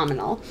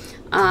phenomenal.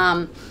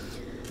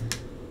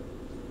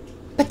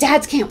 But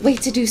dads can't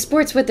wait to do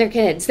sports with their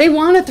kids. They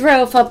want to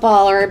throw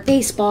football or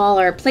baseball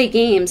or play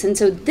games. And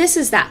so this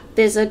is that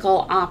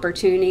physical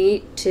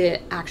opportunity to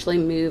actually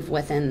move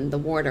within the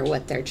water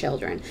with their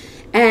children.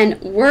 And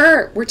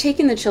we're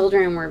taking the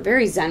children, we're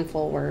very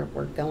zenful. We're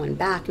going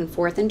back and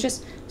forth and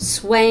just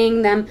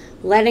swaying them,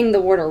 letting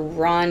the water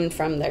run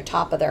from their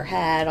top of their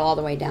head all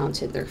the way down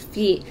to their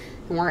feet.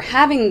 And we're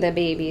having the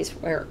babies,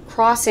 we're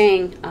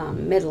crossing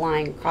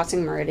midline,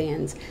 crossing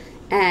meridians.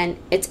 And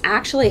it's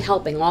actually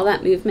helping, all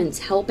that movement's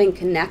helping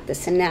connect the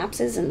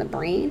synapses in the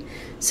brain.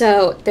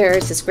 So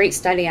there's this great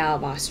study out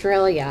of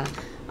Australia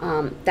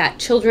that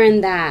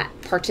children that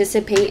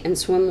participate in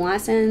swim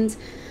lessons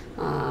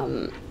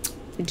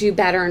do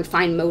better in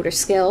fine motor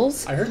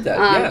skills. I heard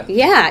that,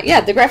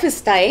 the Griffith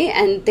study,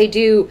 and they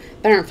do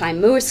better in fine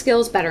motor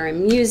skills, better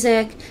in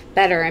music,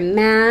 better in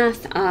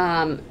math,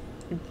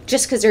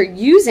 just because they're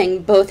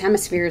using both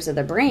hemispheres of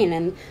the brain,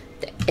 and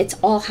it's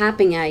all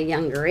happening at a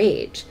younger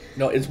age.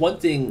 No, it's one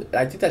thing,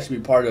 I think that should be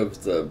part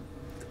of the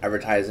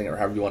advertising, or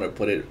however you want to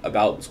put it,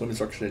 about swim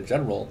instruction in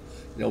general.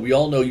 You know, we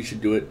all know you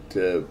should do it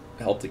to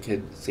help the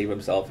kid save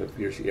himself if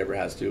he or she ever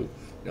has to, you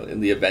know,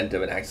 in the event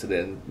of an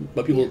accident.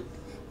 But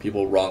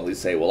people wrongly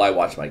say, well, I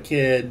watch my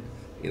kid,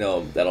 you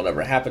know, that'll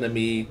never happen to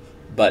me.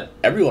 But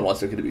everyone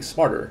wants their kid to be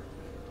smarter,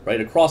 right?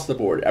 Across the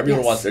board.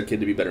 Everyone wants their kid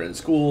to be better in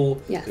school.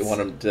 Yes. They want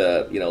them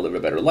to, you know, live a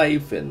better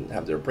life and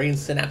have their brain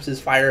synapses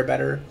fire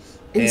better.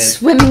 And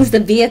swimming's the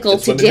vehicle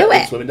to do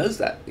it. Swimming does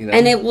that, you know?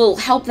 And it will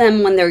help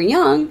them when they're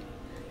young,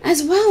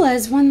 as well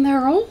as when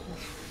they're old.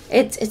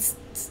 It's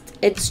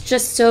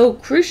just so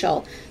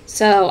crucial.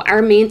 So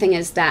our main thing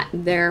is that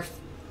they're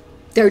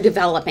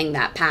developing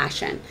that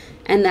passion,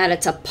 and that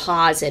it's a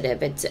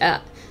positive. It's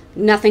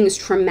nothing's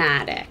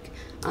traumatic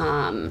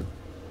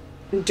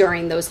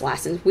during those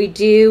lessons. We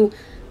don't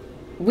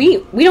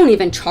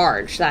even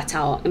charge. That's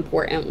how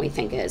important we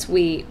think it is.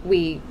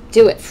 We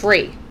do it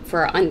free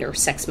for under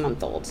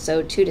 6-month-olds,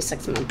 so 2 to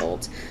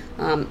 6-month-olds.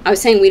 I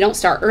was saying we don't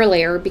start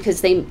earlier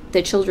because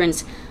the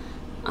children's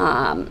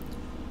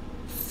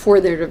for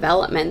their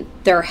development,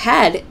 their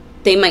head,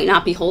 they might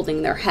not be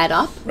holding their head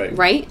up,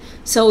 right?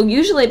 So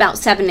usually about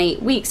 7 to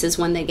 8 weeks is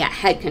when they get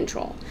head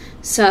control.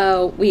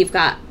 So we've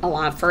got a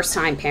lot of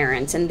first-time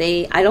parents, and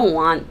I don't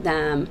want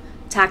them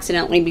to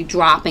accidentally be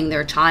dropping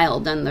their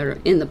child in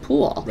the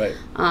pool,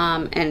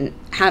 and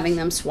having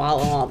them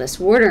swallow all this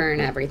water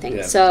and everything.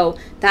 Yeah. So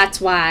that's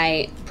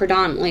why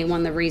predominantly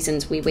one of the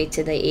reasons we wait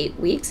to the 8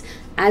 weeks,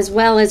 as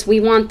well as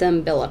we want the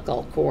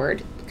umbilical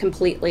cord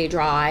completely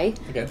dry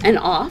and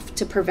off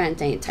to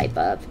prevent any type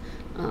of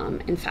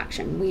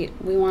infection.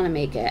 We want to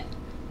make it,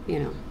 you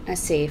know, as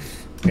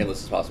safe,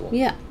 painless as possible.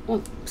 Yeah,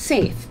 well,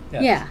 safe.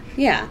 Yeah.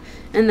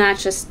 And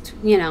that's just,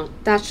 you know,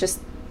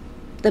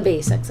 the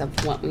basics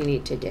of what we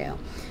need to do.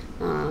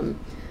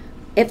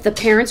 If the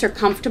parents are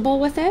comfortable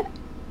with it,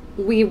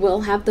 we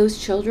will have those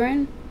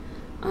children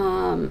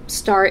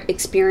start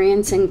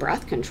experiencing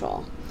breath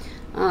control.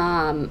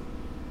 One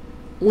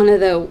of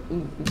the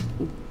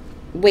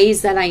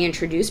ways that I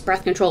introduce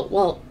breath control,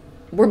 well,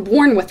 we're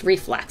born with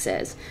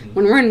reflexes.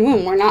 When we're in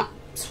womb, we're not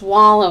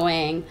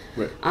swallowing.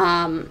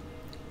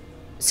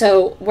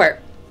 So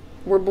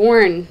we're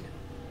born,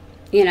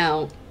 you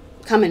know,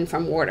 coming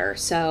from water.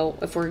 So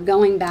if we're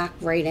going back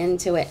right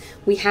into it,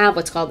 we have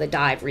what's called the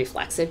dive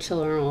reflex. The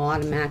children will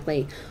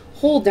automatically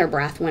hold their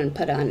breath when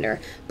put under.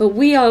 But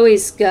we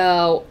always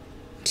go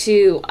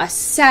to a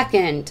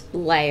second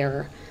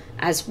layer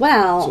as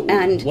well. So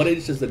and what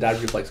age does the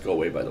dive reflex go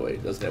away, by the way?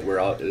 Doesn't it wear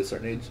out at a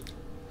certain age?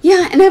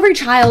 Yeah, and every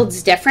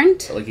child's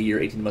different. So like a year,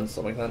 18 months,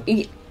 something like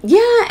that?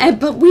 Yeah,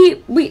 but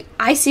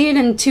I see it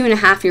in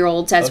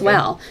 2.5-year-olds as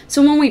well.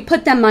 So when we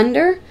put them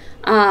under,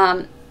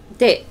 when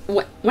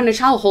a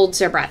child holds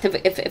their breath,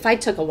 if I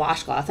took a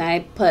washcloth and I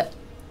put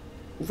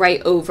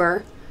right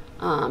over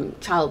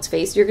child's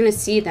face, you're going to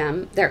see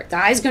them, their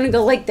eyes going to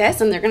go like this,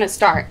 and they're going to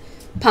start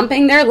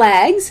pumping their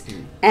legs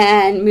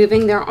and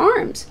moving their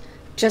arms,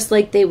 just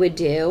like they would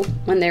do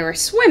when they were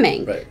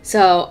swimming. Right.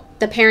 So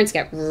the parents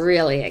get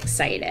really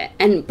excited,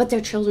 but their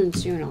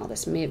children's doing all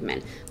this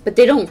movement, but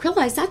they don't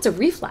realize that's a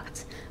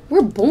reflex.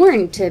 We're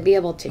born to be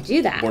able to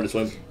do that. Born to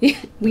swim. Yeah,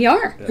 we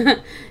are.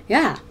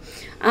 Yeah.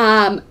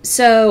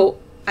 So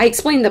I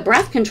explain the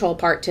breath control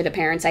part to the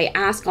parents. I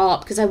ask all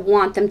because I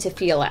want them to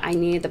feel it. I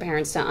need the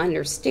parents to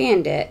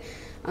understand it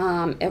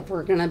if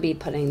we're going to be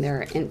putting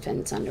their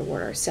infants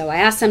underwater. So I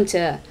ask them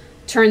to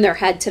turn their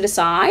head to the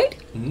side.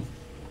 Mm-hmm.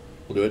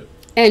 We'll do it.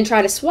 And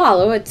try to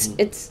swallow.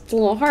 It's a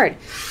little hard.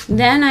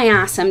 Then I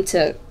ask them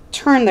to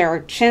turn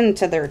their chin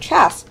to their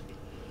chest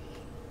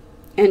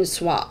and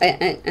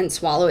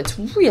swallow. It's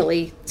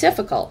really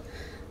difficult.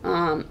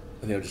 I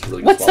think I'm just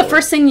really what's the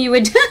first thing you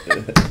would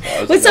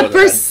What's the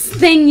first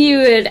thing you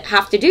would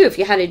have to do if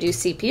you had to do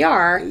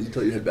CPR? You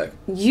tilt your head back.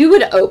 You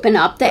would open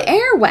up the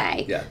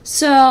airway. Yeah.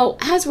 So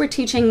as we're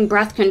teaching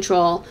breath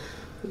control,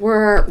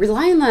 we're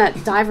relying on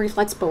that dive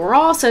reflex, but we're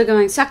also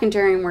going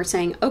secondary and we're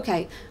saying,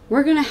 okay,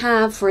 we're going to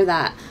have for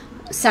that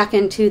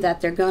second two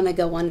that they're going to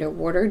go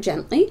underwater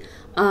gently.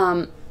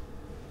 We're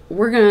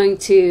going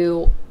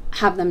to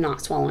have them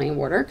not swallowing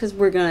water because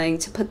we're going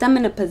to put them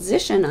in a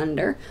position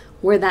under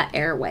where that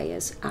airway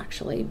is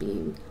actually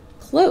being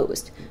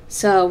closed.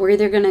 So we're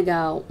either going to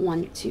go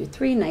 1, 2,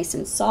 3, nice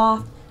and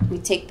soft. We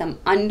take them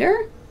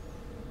under,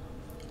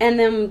 and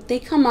then they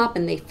come up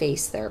and they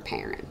face their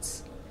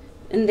parents,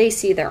 and they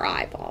see their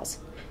eyeballs.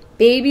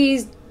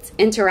 Babies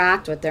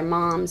interact with their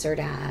moms or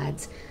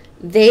dads.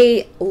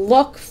 They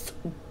look,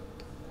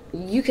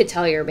 you could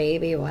tell your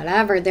baby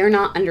whatever, they're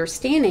not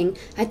understanding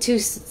at 2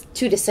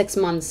 to 6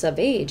 months of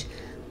age,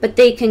 but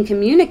they can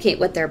communicate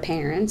with their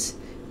parents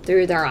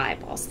through their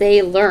eyeballs.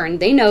 They learn,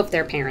 they know if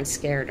their parents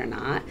scared or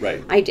not.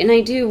 Right.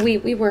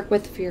 We work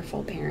with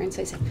fearful parents.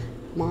 I say,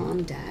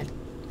 Mom, Dad,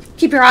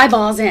 keep your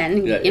eyeballs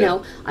in. You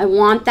know, I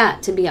want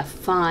that to be a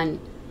fun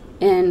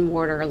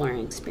in-water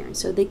learning experience.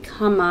 So they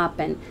come up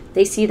and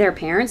they see their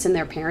parents and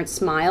their parents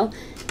smile.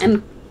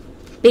 And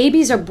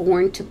babies are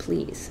born to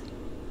please.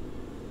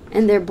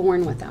 And they're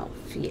born without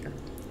fear.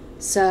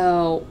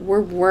 So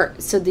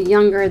so the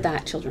younger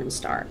that children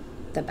start,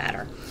 the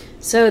better.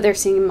 So they're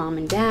seeing Mom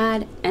and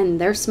Dad,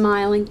 and they're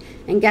smiling.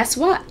 And guess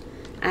what?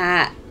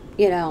 At,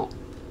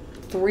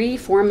 3,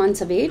 4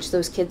 months of age,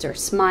 those kids are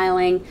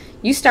smiling.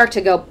 You start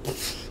to go,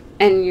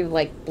 and you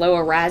blow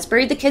a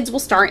raspberry. The kids will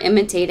start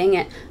imitating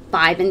it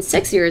 5 and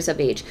 6 years of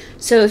age.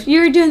 So if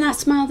you're doing that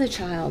smile, the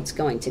child's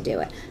going to do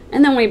it.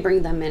 And then we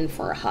bring them in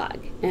for a hug.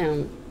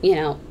 And,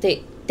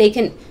 they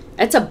can,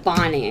 it's a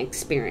bonding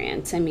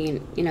experience. I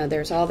mean,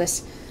 there's all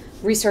this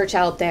research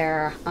out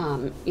there,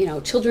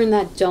 children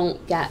that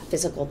don't get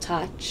physical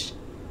touch,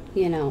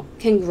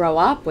 can grow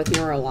up with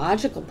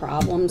neurological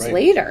problems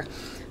later.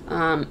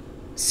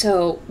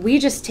 So we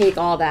just take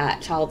all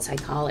that child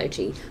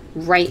psychology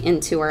right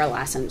into our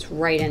lessons,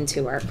 right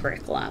into our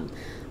curriculum.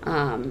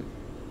 And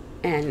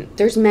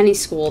there's many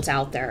schools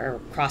out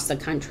there across the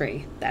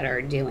country that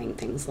are doing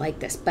things like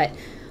this. But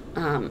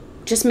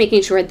just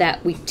making sure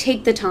that we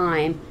take the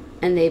time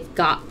and they've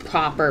got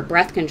proper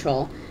breath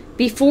control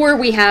before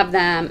we have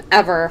them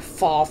ever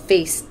fall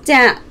face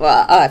down,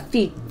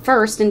 feet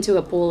first into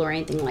a pool or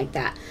anything like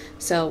that.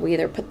 So we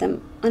either put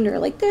them under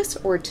like this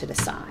or to the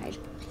side.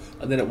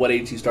 And then at what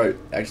age do you start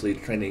actually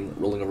training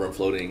rolling over and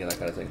floating and that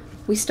kind of thing?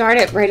 We start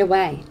it right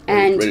away.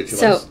 And right at 2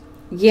 so, months?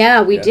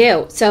 Yeah, we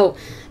do. So,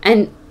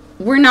 and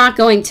we're not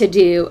going to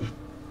do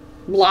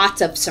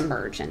lots of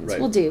submersions. Right.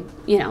 We'll do,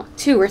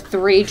 2 or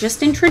 3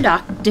 just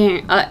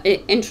introductory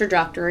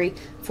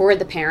for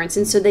the parents,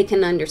 and so they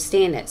can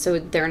understand it, so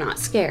they're not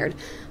scared.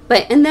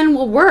 And then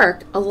we'll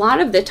work. A lot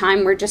of the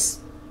time we're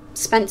just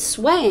spent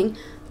swaying.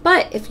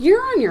 But if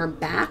you're on your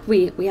back,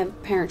 we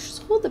have parents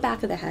just hold the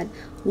back of the head,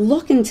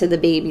 look into the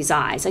baby's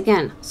eyes.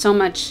 Again, so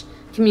much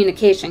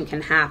communication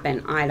can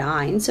happen eye to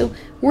eye, and so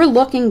we're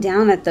looking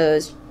down at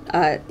those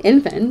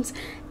infants,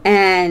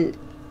 and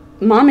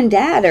Mom and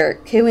Dad are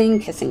cooing,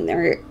 kissing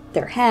their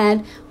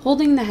head,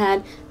 holding the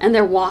head, and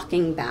they're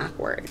walking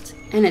backwards.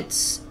 And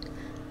it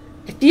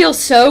feels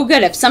so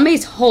good. If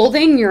somebody's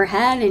holding your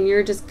head and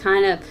you're just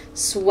kind of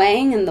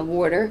swaying in the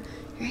water,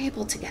 you're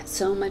able to get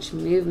so much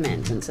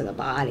movement into the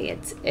body.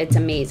 It's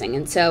amazing.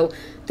 And so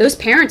those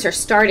parents are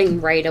starting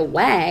right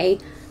away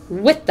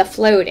with the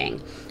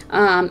floating.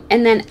 And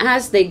then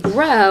as they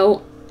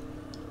grow,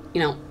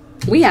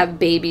 we have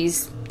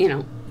babies,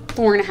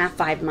 4.5,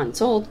 5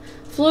 months old,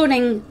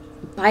 floating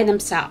by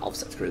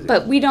themselves. That's crazy.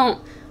 But we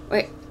don't,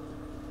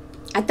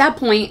 at that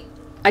point,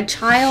 a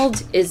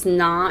child is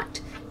not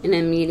an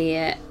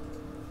immediate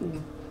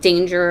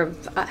danger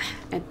of, I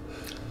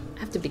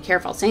have to be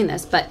careful saying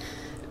this, but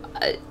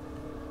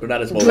they're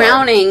not as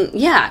drowning.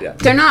 Yeah.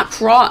 They're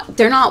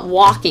not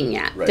walking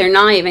yet. Right. They're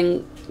not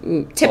even,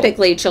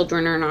 typically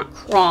children are not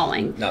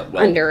crawling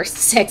under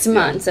 6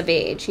 months of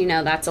age.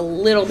 That's a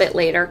little bit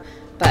later,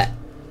 but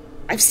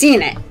I've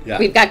seen it. Yeah.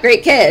 We've got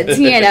great kids,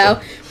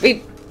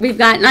 we've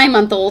got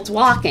 9-month-olds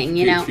walking,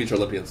 Future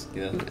Olympians,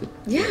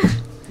 Yeah,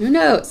 who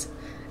knows?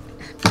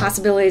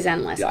 Possibilities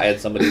endless. Yeah, I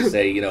had somebody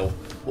say, well,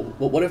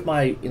 what if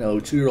my,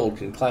 2-year-old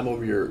can climb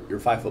over your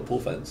 5-foot pool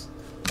fence?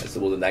 I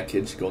said, well, then that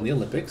kid should go in the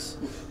Olympics,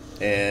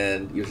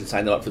 and you should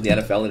sign them up for the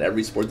NFL in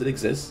every sport that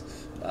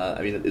exists.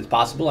 It's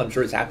possible. I'm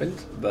sure it's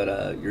happened,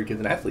 but your kid's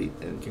an athlete,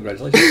 and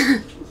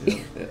congratulations.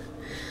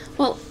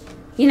 Well,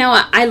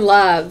 I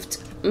loved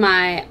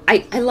I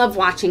love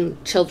watching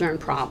children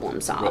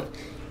problem solve.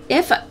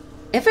 Right.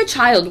 If a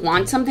child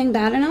wants something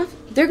bad enough,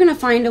 they're going to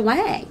find a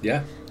way.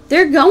 Yeah.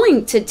 They're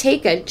going to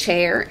take a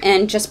chair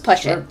and just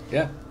push it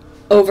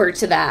over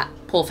to that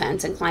pool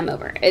fence and climb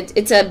over.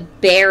 It's a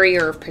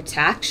barrier of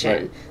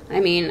protection. Right.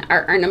 I mean,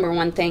 our number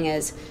one thing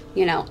is,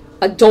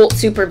 adult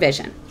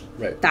supervision.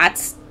 Right.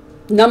 That's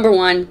number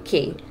one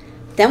key.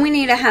 Then we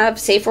need to have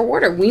safer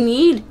water. We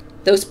need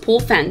those pool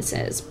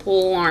fences,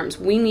 pool alarms.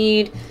 We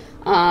need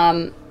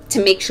to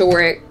make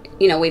sure,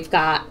 we've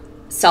got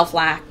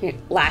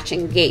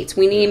self-latching gates.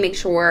 We need to make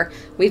sure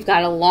we've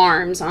got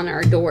alarms on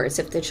our doors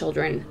if the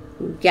children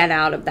get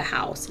out of the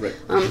house. Right.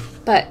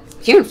 But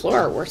here in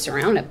Florida, we're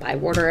surrounded by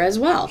water as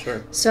well.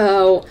 Sure.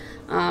 So,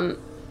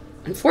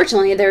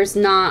 unfortunately, there's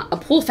not a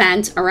pool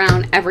fence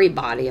around every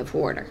body of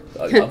water.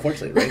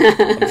 Unfortunately, right?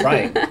 I'm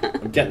trying.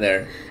 I'm getting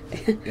there.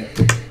 Yeah.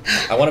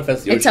 I want to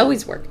fence the ocean. It's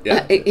always work.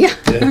 Yeah. Yeah.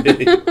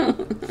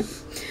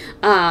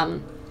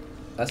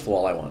 That's the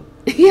wall I want.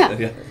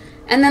 Yeah.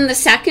 And then the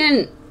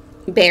second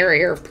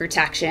barrier of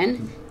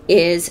protection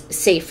is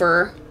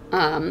safer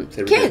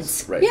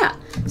kids. Right. Yeah.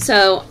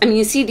 So,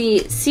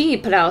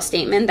 CDC put out a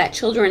statement that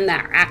children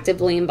that are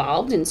actively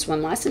involved in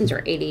swim lessons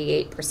are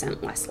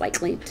 88% less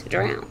likely to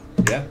drown.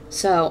 Yeah.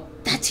 So,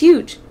 that's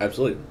huge.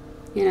 Absolutely.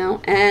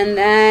 And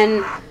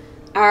then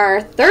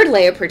our third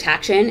layer of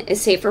protection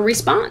is safer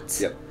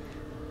response. Yep.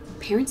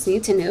 Parents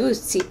need to know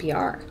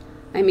CPR.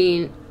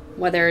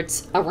 Whether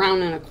it's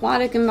around an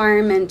aquatic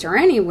environment or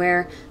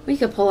anywhere, we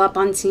could pull up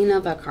on scene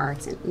of a car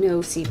accident, no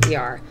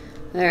CPR.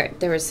 There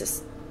was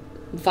this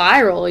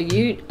viral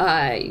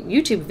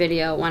YouTube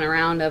video went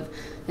around of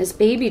this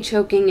baby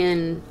choking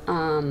in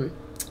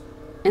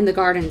the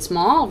Gardens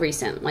Mall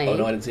recently. Oh,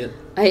 no, I didn't see it.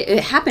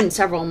 It happened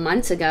several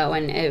months ago,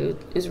 and it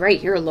was right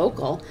here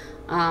local.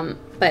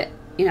 But,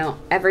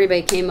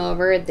 everybody came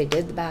over, they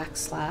did the back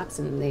slaps,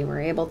 and they were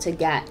able to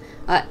get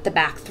the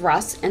back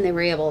thrusts, and they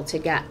were able to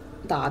get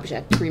the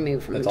object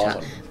removed from the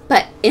child. Awesome.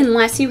 But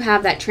unless you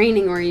have that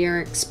training where you're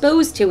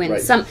exposed to in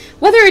Right. some,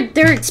 whether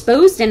they're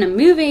exposed in a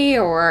movie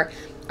or,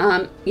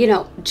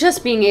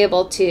 just being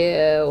able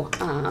to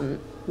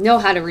know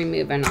how to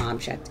remove an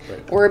object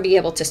Right. or be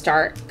able to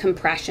start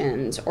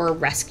compressions or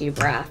rescue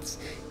breaths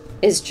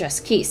is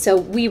just key. So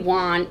we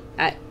want,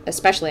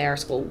 especially at our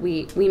school,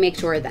 we make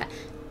sure that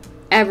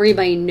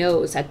everybody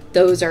knows that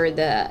those are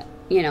the,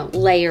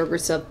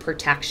 layers of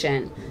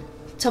protection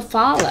to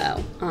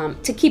follow,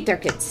 to keep their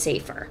kids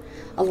safer.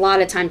 A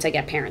lot of times I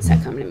get parents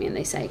that come to me and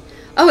they say,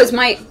 "Oh, is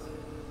my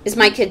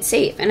kid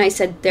safe?" And I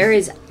said, there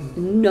is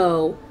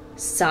no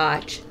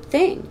such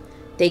thing.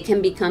 They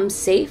can become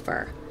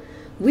safer.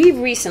 We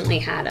recently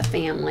had a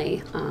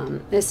family,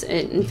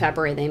 in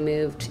February they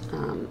moved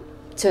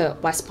to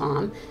West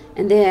Palm,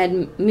 and they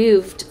had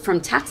moved from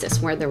Texas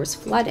where there was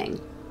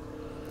flooding.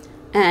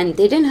 And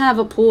they didn't have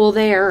a pool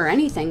there or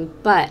anything,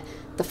 but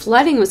the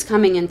flooding was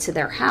coming into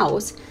their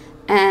house,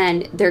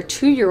 and their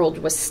 2-year-old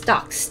was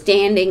stuck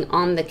standing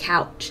on the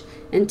couch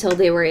until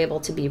they were able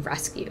to be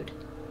rescued.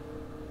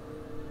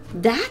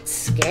 That's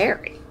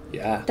scary.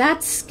 Yeah.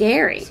 That's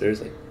scary.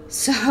 Seriously.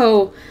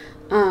 So,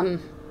 we're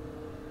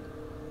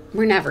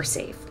never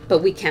safe, but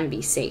we can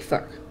be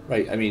safer.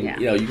 Right. You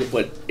can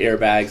put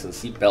airbags and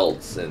seat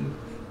belts and,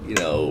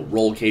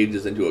 roll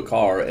cages into a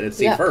car, and it's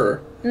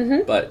safer. Yeah.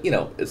 Mm-hmm. But,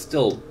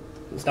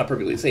 it's not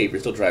perfectly safe. You're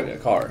still driving a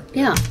car.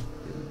 Yeah.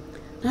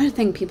 Another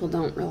thing people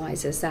don't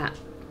realize is that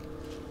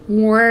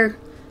more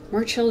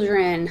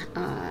children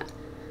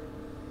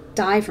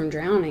die from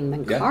drowning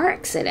than car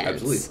accidents.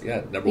 Absolutely,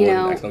 yeah. Number one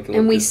accidental killer.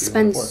 And we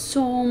spend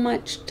so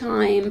much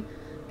time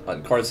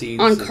on car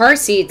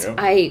seats.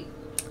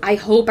 I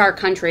hope our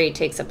country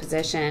takes a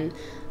position.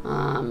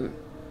 I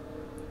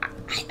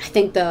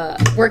think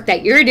the work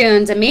that you're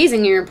doing is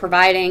amazing. You're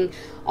providing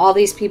all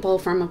these people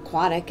from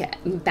aquatic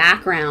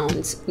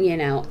backgrounds,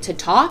 to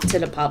talk to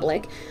the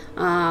public.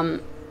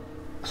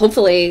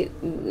 Hopefully,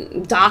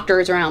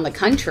 doctors around the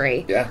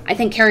country. Yeah. I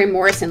think Carrie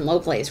Morrison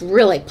locally is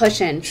really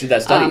pushing. She did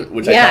that study,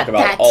 which I talk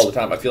about all the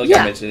time. I feel like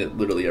I mention it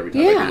literally every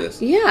time I do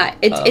this. Yeah,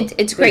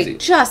 it's great.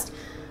 Just,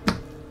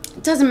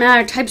 it doesn't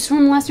matter, type of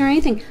swim lesson or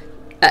anything.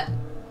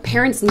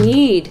 Parents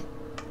need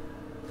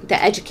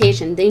the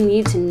education. They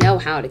need to know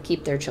how to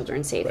keep their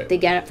children safe. Right. They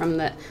get it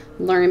from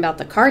learning about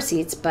the car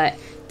seats, but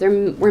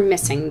we're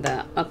missing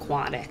the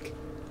aquatic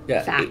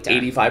factor.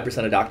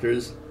 85% of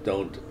doctors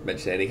don't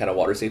mention any kind of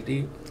water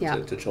safety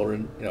to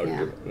children,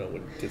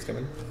 when kids come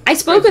in. I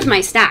spoke with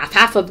my staff.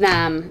 Half of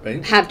them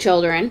have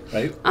children.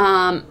 Right.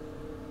 And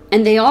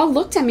they all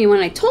looked at me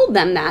when I told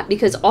them that,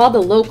 because all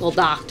the local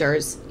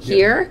doctors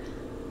here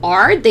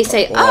they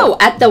say,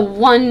 at the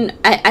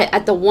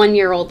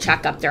 1-year-old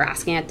checkup they're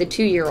asking, at the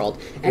 2-year-old.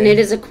 Okay. And it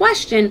is a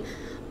question.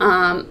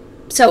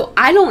 So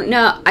I don't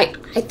know. I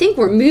think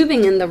we're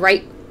moving in the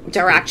right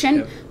direction.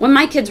 Yeah. When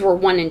my kids were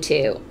 1 and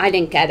 2, I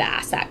didn't get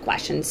asked that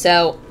question.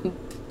 So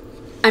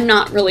I'm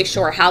not really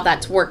sure how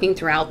that's working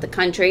throughout the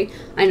country.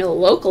 I know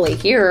locally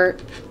here,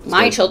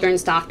 my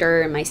children's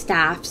doctor and my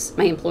staff's,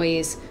 my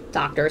employees'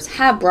 doctors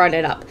have brought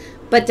it up.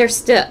 But there's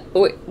still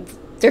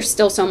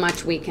so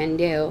much we can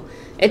do.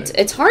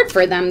 It's hard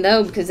for them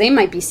though, because they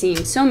might be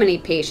seeing so many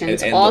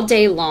patients all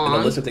day long.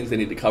 And the list of things they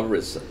need to cover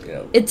is,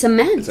 it's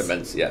immense. It's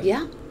immense, yeah.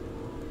 Yeah.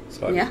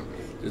 So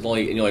you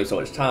only have so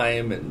much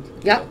time, and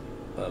yeah.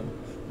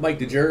 Mike,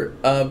 did your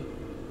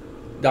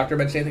doctor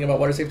mention anything about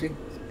water safety?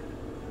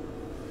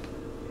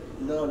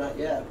 No, not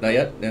yet. Not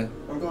yet? Yeah.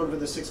 I'm going for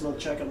the 6-month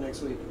checkup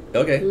next week.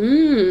 Okay.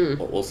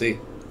 We'll see.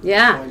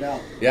 Yeah. Find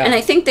out. Yeah. And I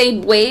think they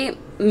wait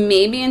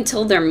maybe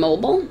until they're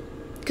mobile,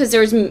 because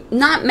there's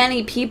not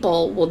many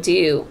people will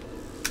do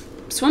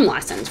swim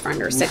lessons for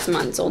under 6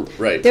 months old.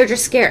 Right. They're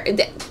just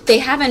scared. They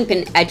haven't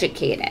been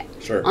educated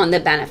on the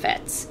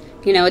benefits.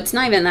 It's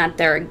not even that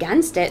they're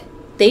against it.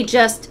 They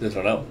just don't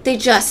know. They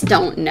just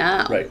don't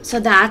know. Right. So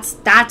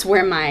that's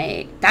where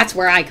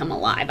I come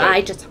alive.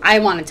 Right. I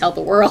want to tell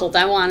the world.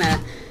 I want to,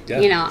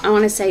 Yeah. I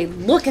want to say,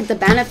 look at the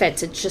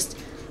benefits.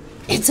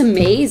 It's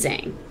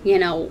amazing.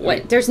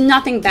 There's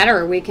nothing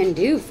better we can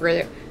do for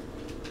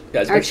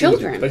our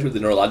children, especially with the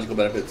neurological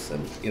benefits,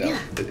 and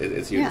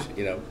it's huge.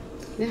 Yeah.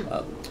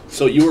 Yeah.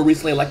 So you were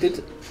recently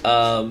elected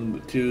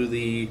to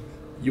the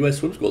U.S.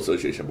 Swim School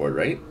Association board,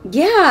 right?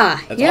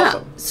 Yeah. That's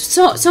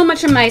awesome. So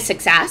much of my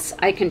success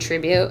I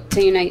contribute to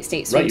the United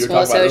States Swim School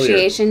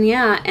Association.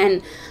 Yeah,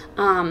 and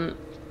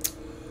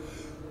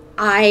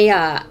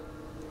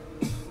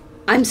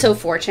I'm so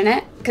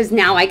fortunate because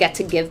now I get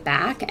to give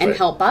back and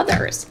help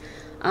others,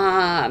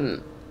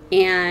 and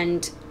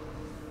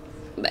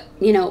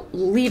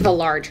leave a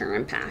larger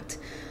impact.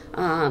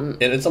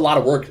 And it's a lot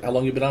of work. How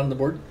long have you been on the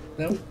board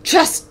now?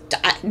 Just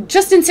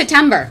in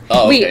September.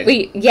 Oh,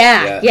 okay.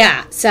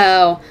 Yeah.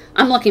 So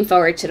I'm looking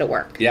forward to the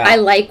work. Yeah. I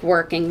like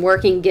working.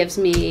 Working gives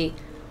me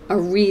a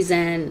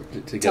reason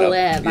to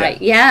live.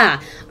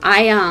 Yeah.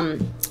 I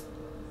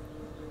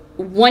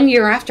 1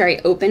 year after I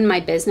opened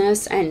my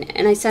business,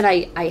 and I said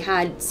I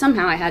had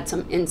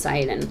some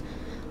insight and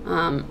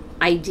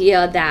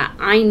idea that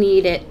I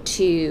needed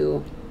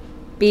to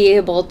be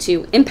able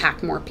to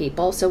impact more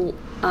people. So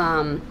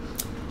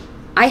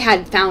I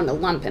had found a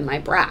lump in my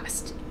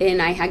breast,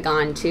 and I had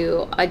gone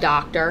to a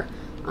doctor,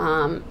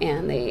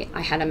 and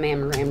I had a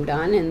mammogram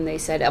done, and they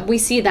said, we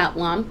see that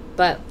lump,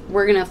 but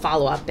we're going to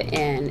follow up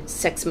in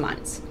 6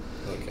 months.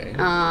 Okay.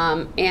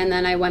 And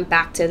then I went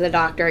back to the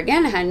doctor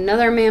again. I had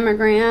another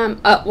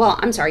mammogram.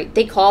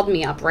 They called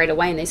me up right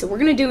away, and they said, we're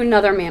going to do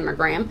another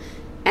mammogram,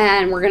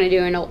 and we're going to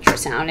do an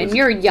ultrasound. And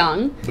you're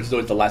young. Which is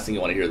always the last thing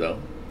you want to hear, though.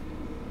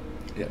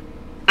 Yeah.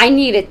 I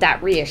needed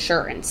that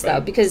reassurance, though,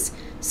 because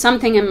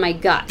something in my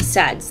gut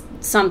said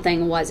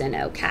something wasn't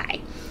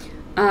okay.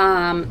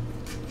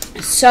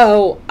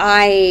 So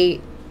I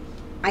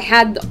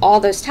had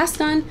all those tests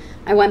done.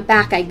 I went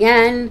back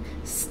again,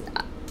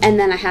 and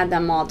then I had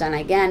them all done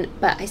again.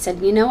 But I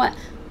said, you know what?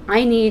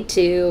 I need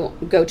to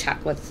go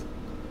check with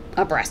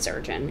a breast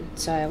surgeon.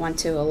 So I went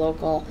to a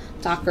local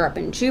doctor up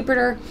in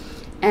Jupiter,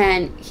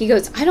 and he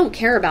goes, I don't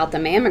care about the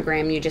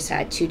mammogram you just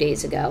had 2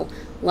 days ago.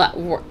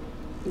 I'm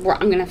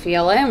going to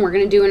feel it, and we're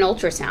going to do an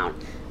ultrasound.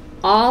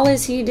 All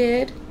as he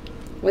did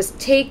was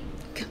take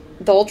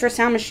the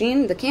ultrasound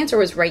machine. The cancer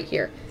was right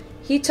here.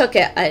 He took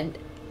it 1.5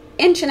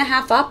 inches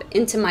up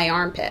into my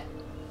armpit.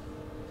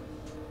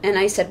 And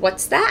I said,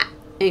 what's that?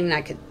 And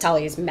I could tell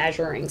he's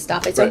measuring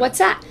stuff. I said, what's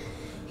that?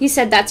 He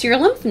said, that's your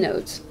lymph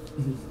nodes.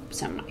 Mm-hmm.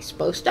 So am I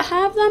supposed to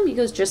have them? He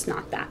goes, just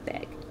not that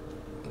big.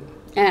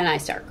 And I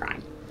start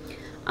crying.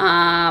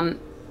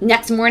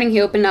 Next morning,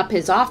 he opened up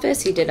his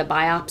office. He did a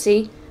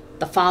biopsy.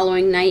 The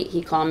following night,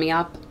 he called me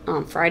up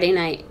on Friday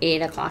night,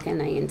 8 o'clock at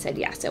night, and said,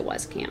 yes, it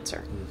was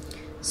cancer.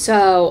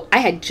 So I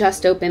had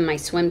just opened my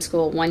swim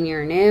school 1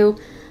 year new,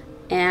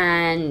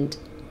 and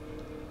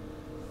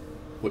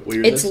what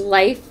year it's is this?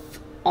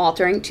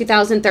 life-altering,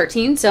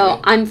 2013, so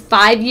okay. I'm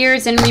 5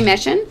 years in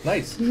remission.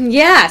 Nice.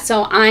 Yeah,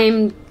 so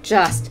I'm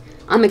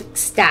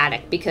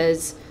ecstatic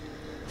because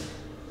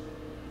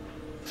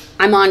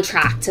I'm on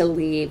track to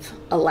leave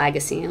a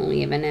legacy and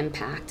leave an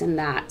impact, and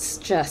that's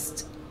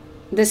just...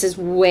 This is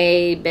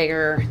way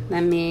bigger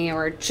than me,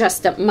 or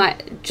just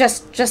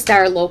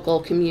our local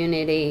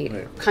community,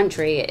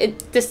 country.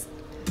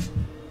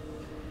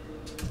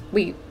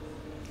 The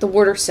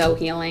water's so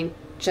healing.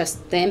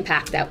 Just the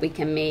impact that we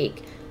can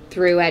make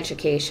through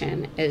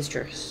education is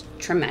just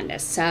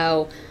tremendous.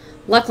 So,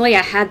 luckily,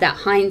 I had that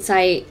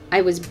hindsight.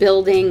 I was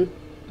building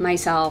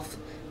myself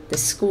the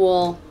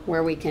school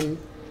where we can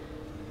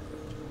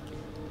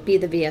be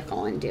the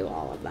vehicle and do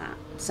all of that.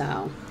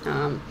 So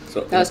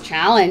that was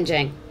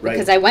challenging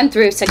because I went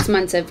through 6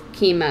 months of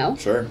chemo.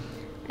 Sure.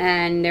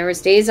 And there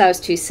was days I was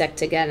too sick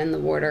to get in the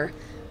water,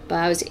 but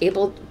I was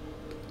able.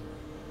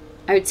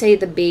 I would say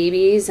the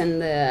babies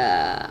and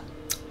the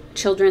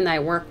children that I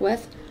work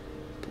with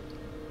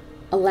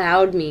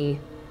allowed me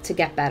to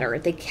get better.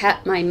 They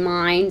kept my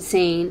mind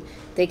sane.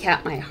 They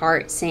kept my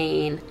heart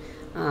sane.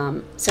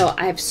 So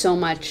I have so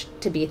much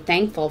to be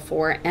thankful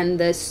for. And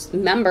the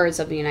members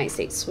of the United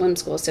States Swim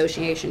School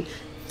Association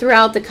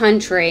throughout the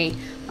country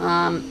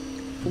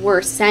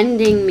were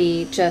sending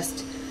me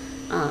just,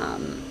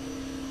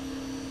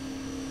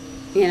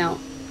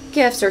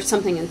 gifts or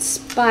something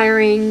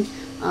inspiring.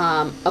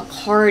 a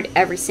card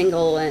every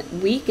single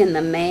week in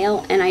the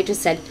mail, and I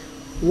just said,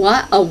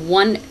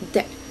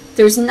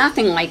 there's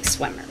nothing like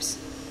swimmers.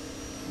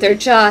 They're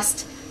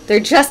just,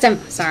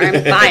 I'm sorry,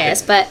 I'm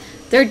biased, but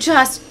they're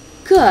just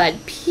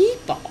good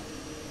people,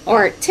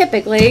 or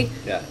typically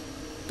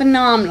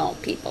phenomenal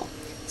people.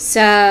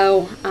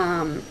 So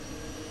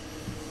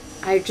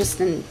I've just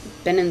been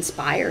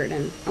inspired,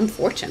 and I'm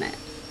fortunate,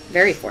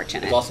 very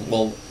fortunate. It's awesome.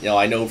 Well,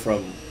 I know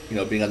from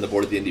being on the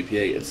board of the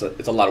NDPA,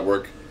 it's a lot of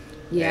work.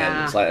 Yeah,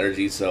 and it's a lot of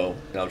energy. So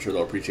I'm sure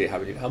they'll appreciate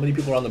having you. How many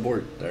people are on the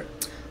board there?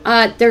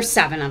 There's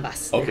 7 of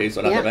us. Okay,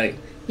 so not that many.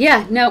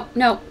 Yeah, no,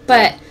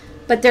 but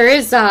there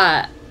is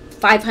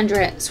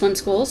 500 swim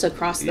schools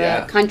across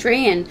the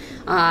country, and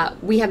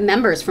we have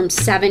members from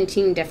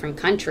 17 different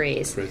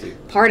countries. Crazy.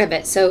 Part of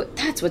it. So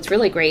that's what's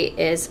really great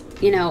is,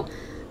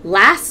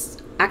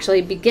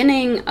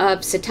 beginning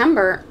of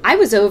September, I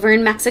was over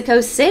in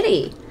Mexico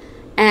City,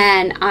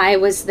 and I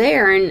was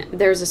there, and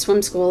there's a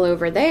swim school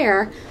over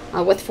there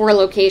with 4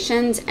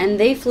 locations, and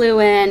they flew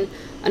in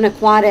an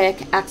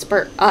aquatic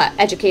expert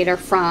educator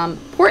from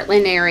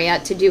Portland area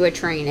to do a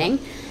training,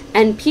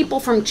 and people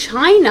from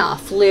China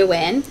flew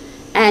in,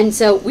 and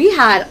so we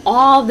had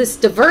all this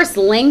diverse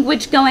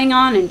language going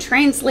on and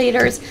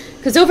translators,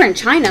 because over in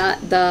China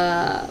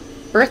the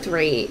birth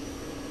rate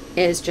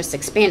is just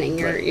expanding.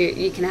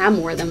 You can have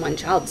more than one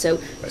child, so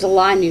there's a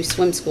lot of new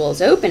swim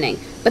schools opening,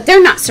 but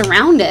they're not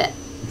surrounded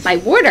by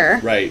water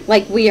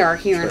like we are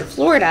here in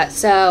Florida.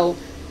 So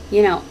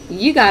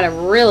you got to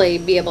really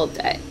be able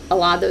to. A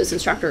lot of those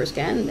instructors,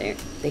 again,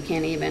 they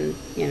can't even,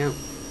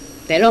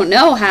 they don't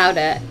know how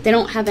to. They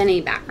don't have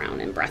any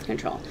background in breath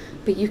control,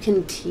 but you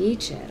can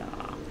teach it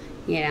all,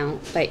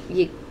 But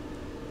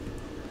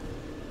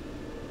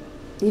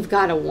you've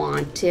got to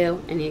want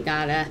to, and you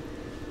gotta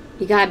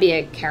be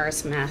a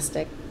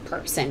charismatic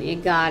person. You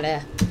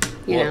gotta,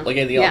 like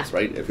anything else,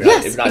 right? If you're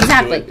not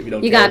exactly. Into it, if you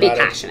don't you care gotta be about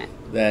passionate.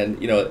 Then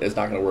it's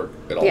not going to work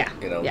at all.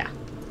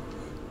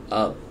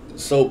 Yeah.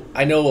 So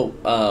I know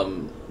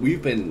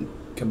we've been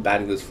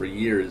combating this for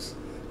years.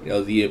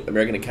 The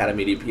American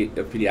Academy of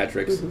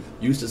Pediatrics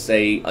used to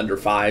say under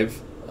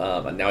 5,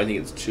 and now I think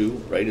it's 2.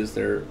 Right? Is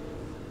their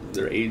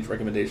age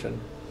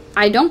recommendation?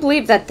 I don't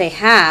believe that they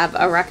have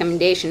a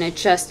recommendation.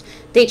 It's just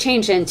they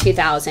changed it in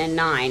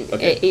 2009.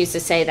 Okay. It used to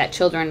say that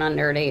children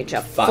under the age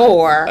of 5.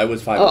 4. I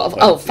was 5.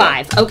 Oh,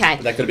 5. Okay.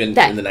 That could have been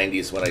in the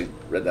 90s when I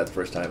read that the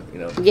first time.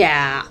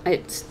 Yeah,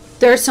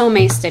 there's so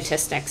many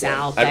statistics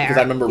out there. Because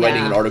I remember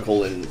writing an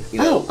article in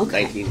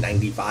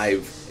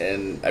 1995,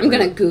 and I'm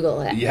gonna Google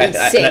it. Yeah, and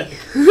see.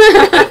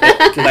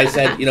 Because I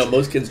said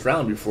most kids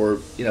drown before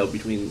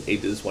between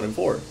ages 1 and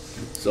 4.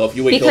 So if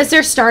you wait because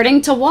they're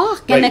starting to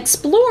walk and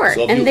explore,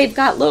 so and they've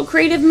got little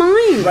creative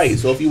minds. Right.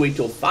 So if you wait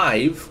till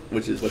 5,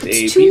 which is what the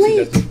AAP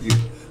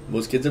suggests,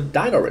 most kids have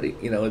died already.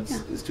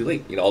 It's too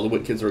late. All the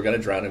kids who are going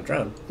to drown have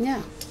drowned.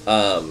 Yeah.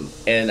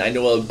 And I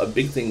know a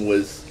big thing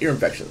was ear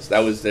infections. That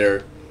was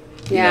their.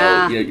 You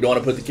don't want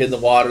to put the kid in the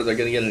water; they're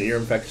going to get an ear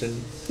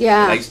infection.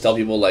 Yeah. And I used to tell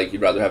people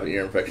you'd rather have an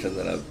ear infection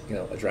than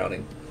a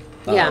drowning.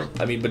 Yeah.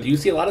 But do you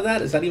see a lot of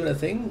that? Is that even a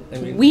thing?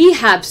 We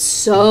have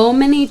so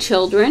many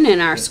children in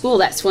our school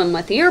that swim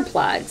with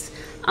earplugs.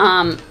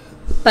 And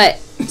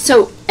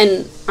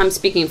I'm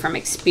speaking from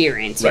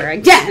experience here.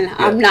 Again,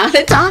 I'm not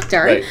a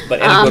doctor. Right.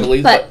 But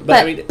anecdotally, but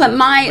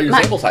your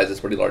sample size is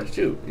pretty large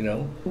too,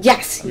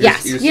 Yes.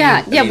 Yes.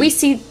 We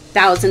see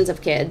thousands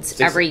of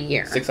kids every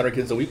year. 600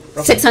 kids a week?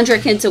 Roughly?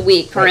 600 kids a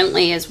week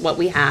currently is what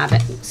we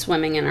have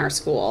swimming in our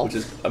school. Which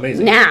is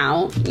amazing.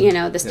 Now,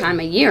 this time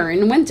of year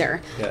in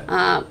winter.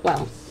 Yeah.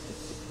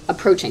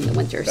 Approaching the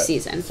winter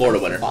season.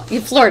 Florida winter.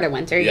 Florida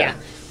winter, yeah.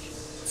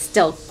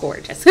 Still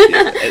gorgeous.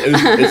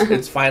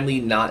 It's finally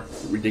not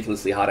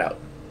ridiculously hot out.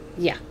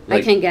 Yeah,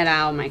 I can get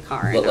out of my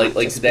car.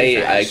 Like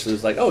today, I actually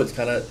was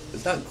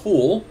it's not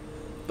cool,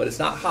 but it's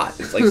not hot.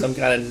 It's like some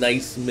kind of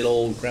nice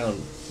middle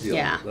ground deal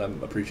that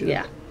I'm appreciative.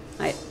 Yeah,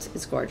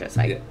 it's gorgeous.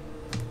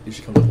 You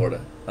should come to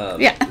Florida.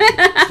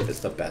 It's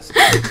the best.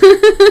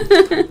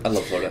 I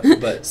love Florida.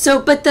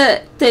 But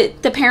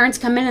the parents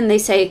come in and they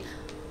say,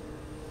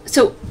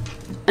 so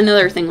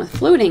another thing with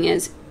floating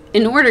is,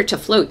 in order to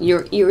float,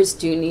 your ears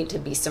do need to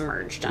be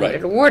submerged under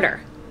the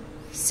water.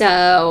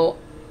 So,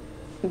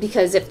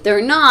 because if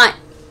they're not,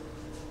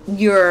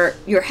 your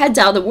head's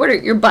out of the water,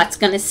 your butt's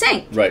going to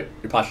sink. Right.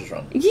 Your posture's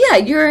wrong. Yeah,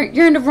 you're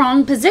in the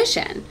wrong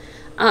position.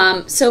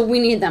 So we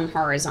need them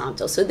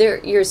horizontal. So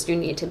their ears do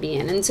need to be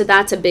in. And so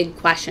that's a big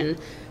question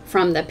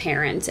from the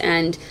parents.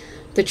 And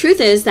the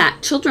truth is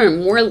that children are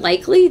more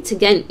likely to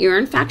get an ear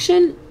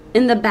infection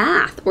in the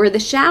bath or the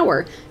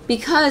shower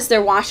because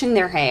they're washing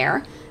their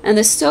hair and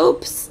the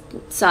soap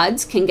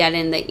suds can get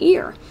in the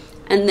ear.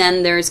 And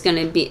then there's going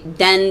to be,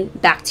 then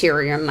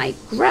bacteria might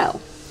grow.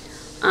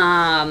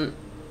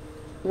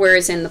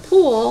 Whereas in the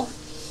pool,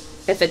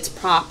 if it's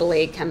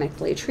properly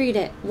chemically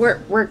treated,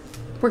 we're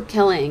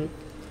killing,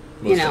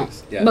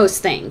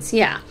 most things.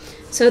 Yeah.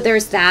 So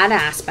there's that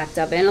aspect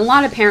of it. And a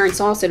lot of parents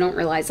also don't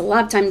realize a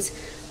lot of times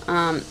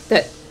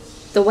that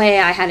the way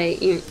I had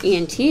an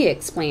ENT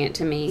explain it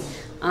to me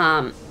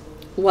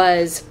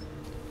was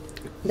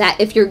that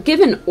if you're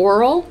given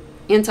oral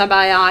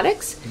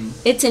antibiotics,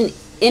 it's an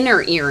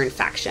inner ear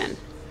infection.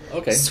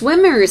 Okay.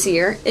 Swimmer's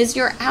ear is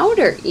your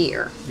outer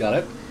ear. Got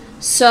it.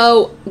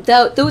 So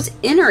those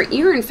inner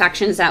ear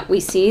infections that we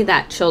see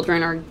that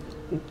children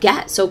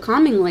get so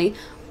commonly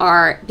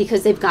are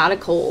because they've got a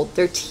cold,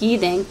 they're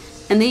teething,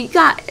 and they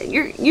got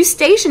your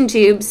eustachian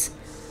tubes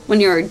when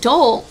you're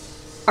adult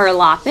are a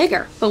lot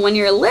bigger, but when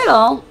you're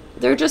little,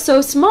 they're just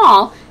so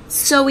small. It's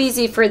so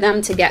easy for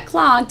them to get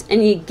clogged,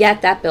 and you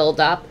get that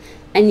buildup,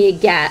 and you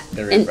get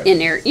an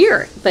inner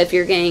ear. But if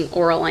you're getting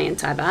oral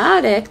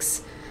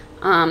antibiotics,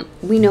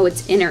 we know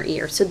it's inner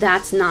ear, so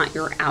that's not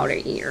your outer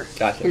ear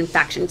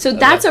infection. So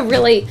that's a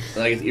really...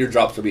 And I guess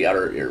eardrops would be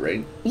outer ear,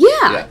 right?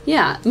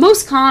 Yeah.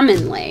 Most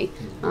commonly,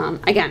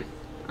 again,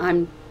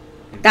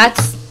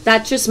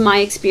 that's just my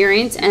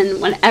experience,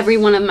 and when every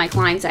one of my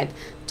clients I've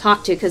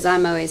talked to, because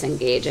I'm always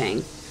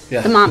engaging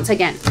the moms,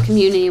 again,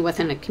 community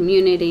within a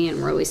community,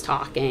 and we're always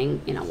talking,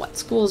 what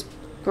school's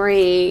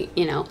great,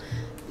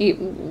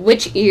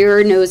 which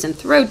ear, nose, and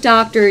throat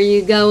doctor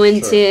you go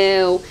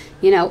into,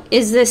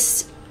 is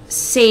this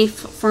safe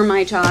for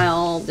my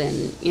child,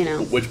 and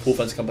which pool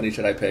fence company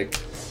should I pick?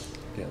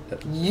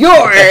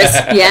 Yours.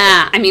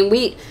 Yeah, I mean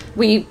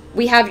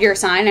we have your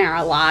sign in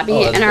our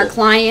lobby, and our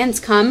clients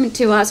come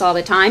to us all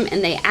the time,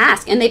 and they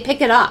ask, and they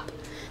pick it up.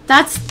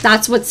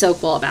 That's what's so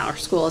cool about our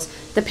schools.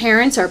 The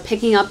parents are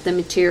picking up the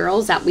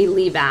materials that we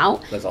leave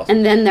out. That's awesome.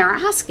 And then they're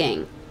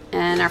asking,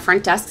 and our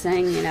front desk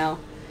saying,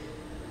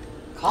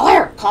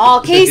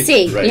 call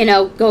Casey,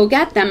 right. Go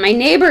get them. My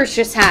neighbors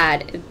just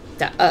had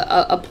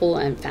a pool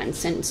and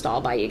fence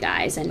installed by you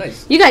guys, and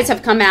nice. You guys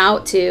have come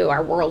out to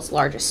our world's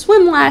largest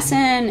swim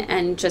lesson,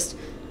 and just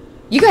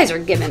you guys are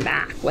giving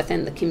back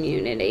within the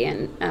community,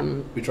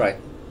 and we try.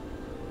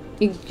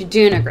 You're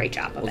doing a great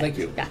job of it. Thank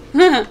you.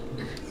 Yeah.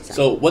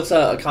 So what's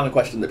a common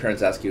question that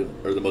parents ask you,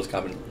 or the most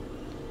common?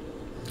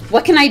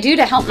 What can I do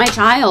to help my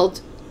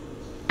child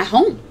at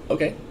home?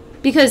 Okay.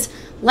 Because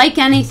like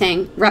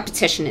anything,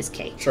 repetition is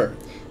key. Sure.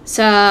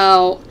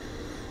 So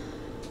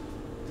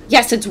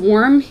yes, it's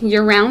warm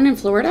year-round in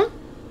Florida.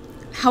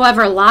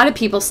 However, a lot of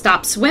people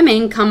stop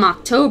swimming come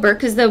October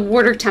because the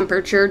water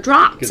temperature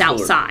drops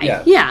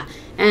outside. Yeah.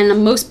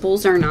 And most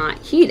pools are not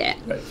heated.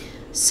 Right.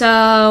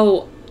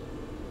 So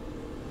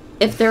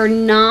if they're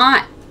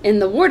not in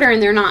the water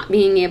and they're not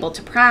being able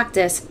to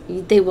practice,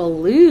 they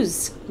will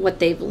lose what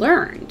they've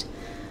learned.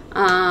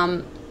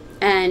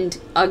 And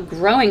a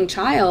growing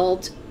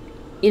child,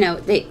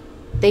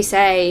 they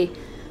say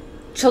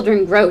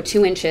children grow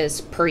 2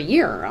 inches per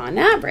year on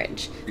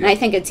average. And I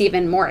think it's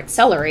even more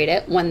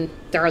accelerated when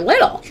they're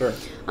little, sure.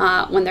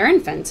 When they're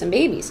infants and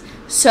babies.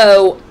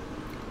 So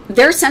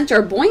their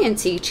center of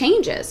buoyancy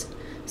changes.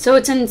 So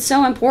it's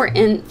so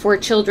important for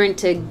children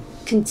to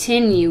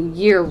continue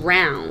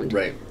year-round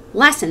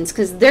lessons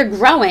because they're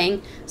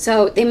growing.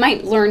 So they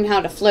might learn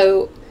how to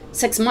float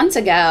 6 months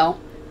ago,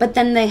 but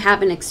then they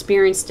haven't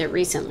experienced it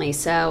recently.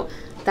 So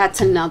that's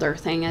another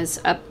thing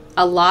is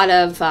a lot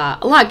of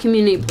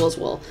community pools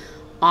will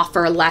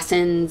offer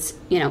lessons,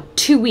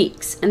 2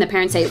 weeks, and the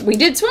parents say, we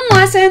did swim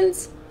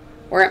lessons,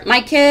 or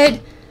my kid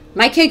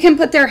can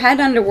put their head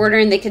underwater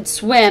and they could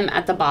swim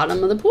at the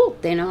bottom of the pool.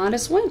 They know how to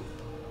swim.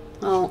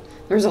 Well,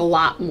 there's a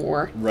lot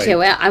more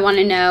to it. I want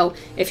to know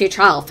if your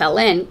child fell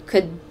in,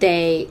 could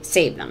they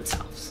save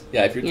themselves?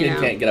 Yeah, if your kid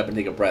can't get up and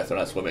take a breath, they're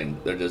not swimming.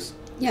 They're just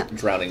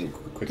drowning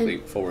quickly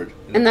forward.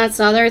 And that's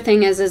the other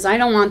thing is I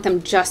don't want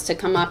them just to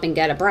come up and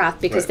get a breath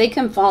because they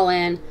can fall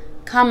in,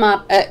 come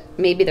up,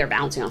 maybe they're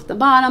bouncing off the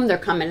bottom, they're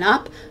coming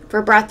up for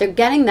a breath, they're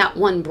getting that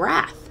one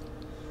breath.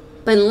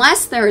 But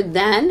unless they're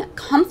then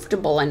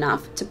comfortable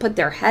enough to put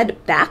their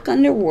head back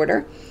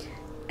underwater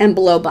and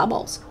blow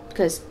bubbles,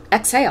 because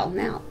exhale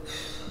now,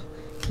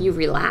 you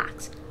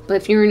relax. But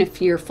if you're in a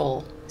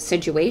fearful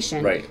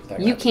situation,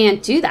 you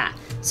can't do that.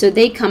 So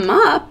they come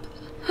up,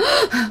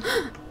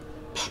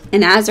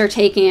 and as they're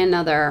taking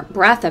another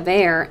breath of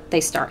air,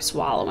 they start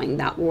swallowing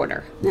that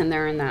water, and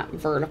they're in that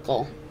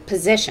vertical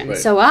position.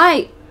 So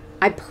I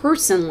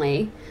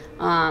personally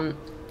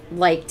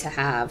like to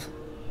have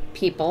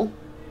people,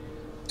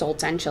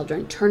 adults and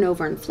children, turn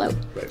over and float.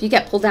 If you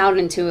get pulled out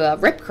into a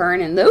rip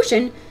current in the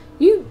ocean,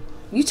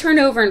 you turn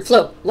over and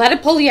float. Let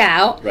it pull you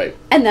out,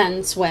 and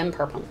then swim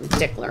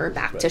perpendicular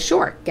back to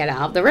shore. Get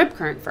out of the rip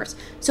current first.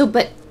 So,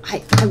 but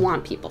I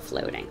want people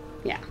floating.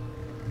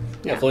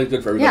 Yeah, floating's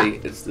good for everybody.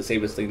 It's the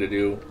safest thing to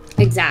do.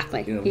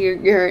 Exactly.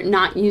 You're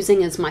not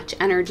using as much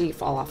energy to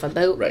fall off a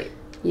boat.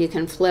 You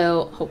can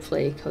float.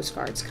 Hopefully, Coast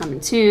Guard's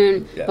coming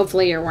soon.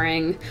 Hopefully, you're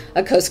wearing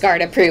a Coast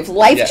Guard approved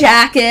life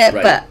jacket.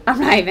 But I'm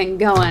not even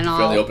going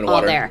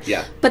all there.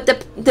 But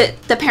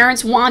the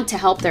parents want to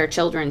help their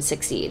children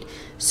succeed.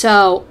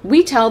 So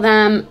we tell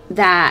them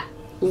that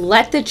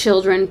let the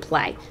children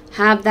play.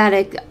 Have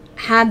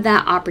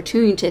that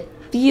opportunity to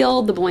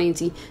feel the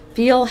buoyancy,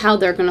 feel how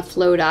they're going to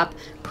float up,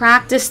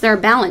 practice their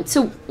balance.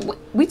 So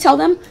we tell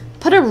them,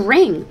 put a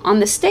ring on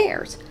the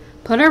stairs,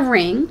 put a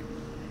ring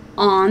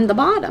on the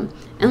bottom,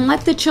 and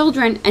let the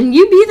children, and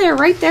you be there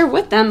right there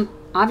with them,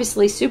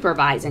 obviously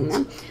supervising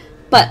them,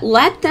 But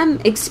let them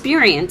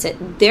experience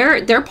it.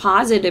 Their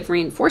positive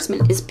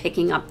reinforcement is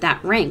picking up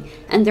that ring,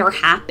 and they're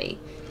happy.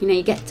 You know,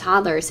 you get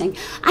toddlers saying,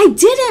 "I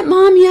did it,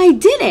 Mommy, I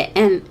did it."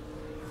 And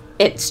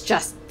it's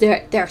just,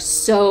 they're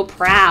so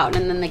proud.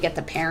 And then they get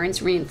the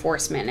parents'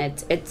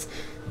 reinforcement. It's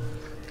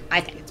I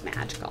think it's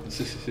magical.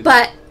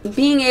 But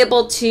being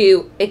able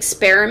to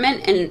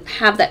experiment and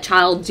have that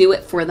child do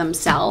it for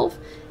themselves,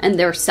 and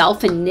they're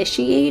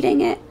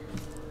self-initiating it,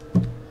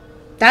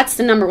 that's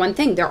the number one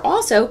thing. They're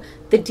also,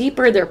 the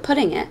deeper they're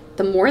putting it,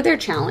 the more they're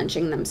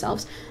challenging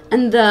themselves,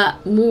 and the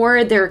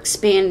more they're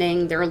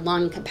expanding their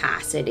lung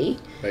capacity.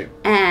 Right.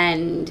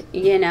 And,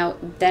 you know,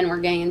 then we're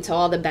getting into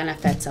all the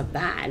benefits of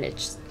that.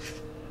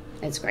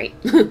 It's great.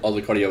 All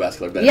the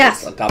cardiovascular benefits,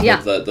 yes. On top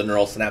of the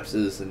neural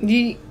synapses and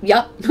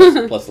yep.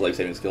 plus the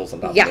life-saving skills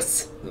on top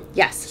yes. of it.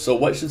 Yes. So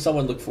what should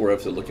someone look for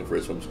if they're looking for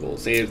a swim school?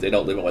 Say if they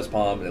don't live in West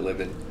Palm and they live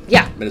in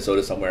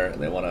Minnesota somewhere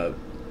and they want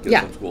to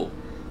get a swim school.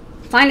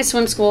 Find a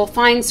swim school,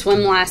 find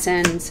swim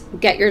lessons,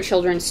 get your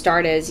children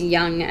started as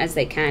young as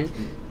they can.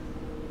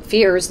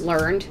 Fear is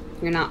learned.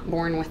 You're not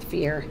born with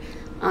fear.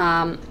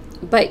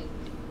 But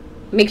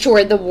make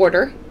sure the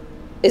water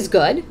is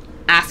good.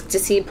 Ask to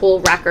see pool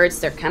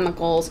records, their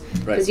chemicals,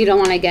 because you don't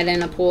want to get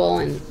in a pool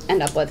and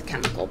end up with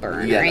chemical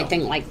burn or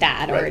anything like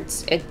that, or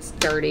it's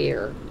dirty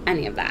or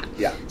any of that.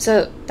 Yeah.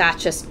 So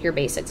that's just your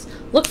basics.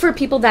 Look for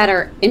people that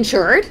are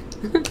insured.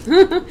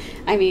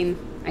 I mean,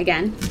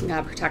 again, we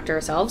gotta protect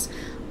ourselves.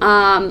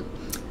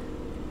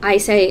 I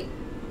say,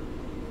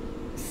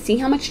 see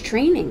how much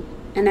training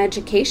and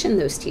education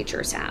those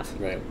teachers have.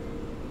 Right.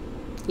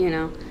 You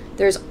know,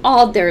 there's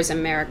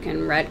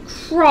American Red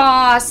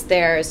Cross,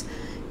 there's,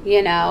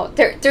 you know,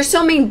 there's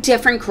so many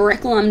different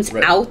curriculums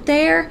out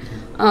there.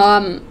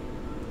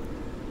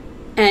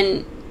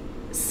 And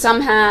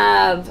some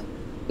have,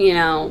 you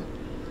know,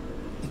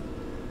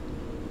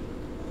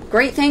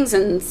 great things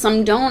and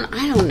some don't.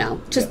 I don't know.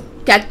 Just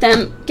get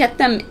them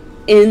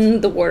in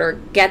the water,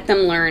 get them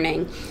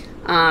learning,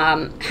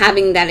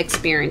 having that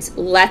experience.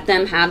 Let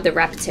them have the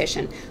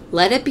repetition.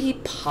 Let it be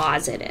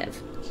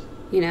positive,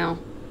 you know,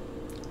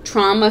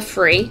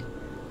 trauma-free.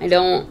 I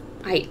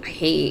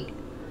hate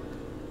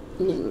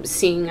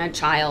seeing a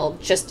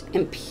child just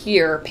in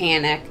pure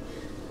panic,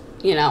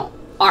 you know,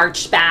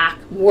 arched back,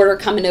 water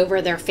coming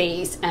over their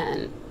face,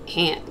 and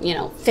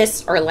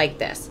fists are like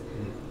this.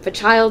 If a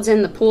child's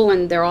in the pool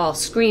and they're all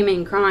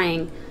screaming,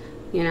 crying,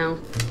 you know,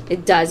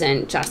 it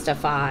doesn't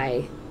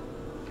justify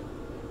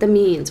the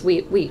means.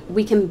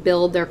 We can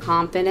build their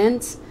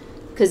confidence,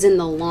 because in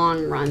the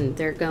long run,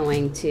 they're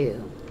going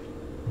to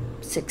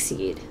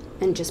succeed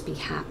and just be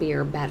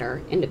happier,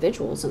 better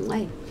individuals in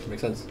life.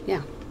 Makes sense.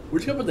 Yeah.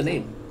 Where'd you come up with the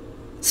name?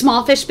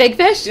 Small fish, big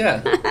fish?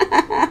 Yeah.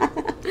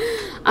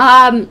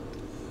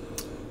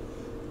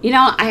 You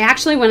know, I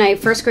actually, when I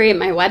first created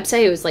my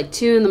website, it was like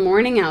 2 a.m.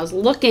 I was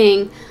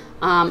looking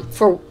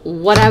for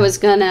what I was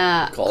going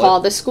to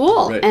call the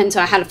school. Right. And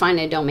so I had to find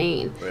a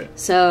domain. Right.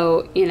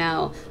 So, you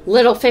know,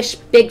 Little Fish,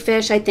 Big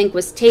Fish, I think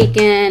was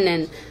taken.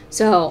 And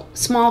so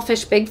Small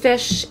Fish, Big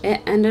Fish, it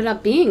ended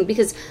up being,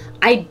 because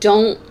I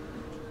don't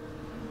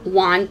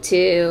want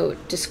to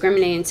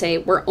discriminate and say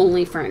we're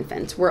only for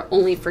infants, we're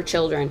only for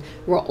children,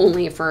 we're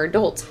only for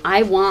adults.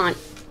 I want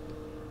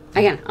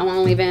to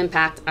leave an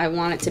impact. I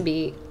want it to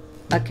be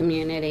a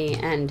community,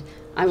 and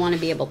I want to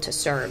be able to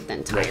serve the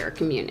entire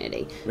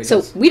community.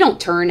 So we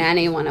don't turn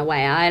anyone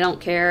away. I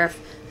don't care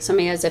if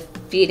somebody has a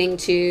feeding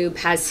tube,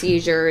 has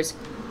seizures,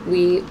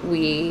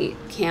 we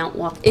can't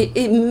walk.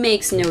 It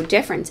makes no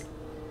difference.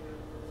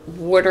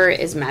 Water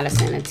is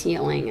medicine. It's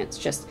healing. It's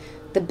just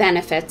the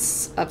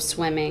benefits of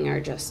swimming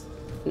are just,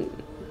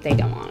 they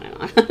go on and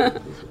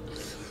on.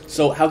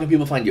 So how can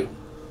people find you?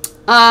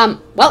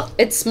 Well,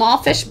 it's Small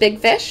Fish, Big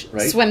Fish,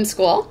 Swim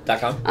School.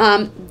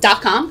 .com?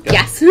 .com,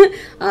 yes.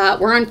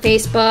 We're on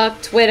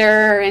Facebook,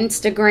 Twitter,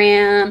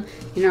 Instagram,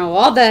 you know,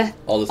 all the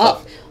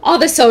stuff. All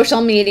the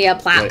social media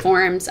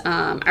platforms.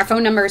 Our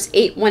phone number is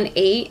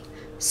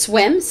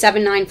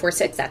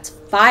 818-SWIM-7946. That's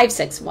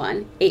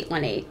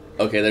 561-818.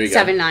 Okay, there you go.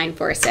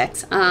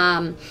 7946.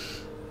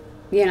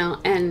 You know,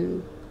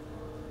 and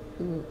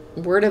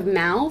word of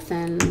mouth,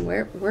 and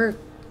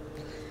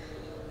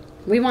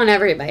we want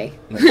everybody.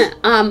 Nice.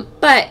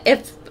 But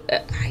if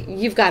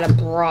you've got a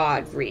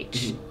broad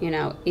reach, you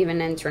know,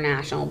 even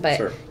international, but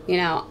you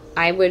know,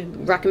 I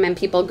would recommend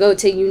people go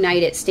to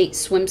United States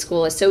Swim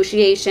School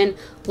Association,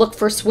 look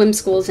for swim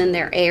schools in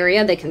their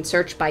area. They can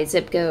search by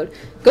zip code.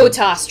 Go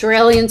to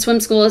Australian Swim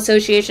School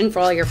Association for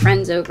all your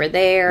friends over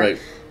there. Right.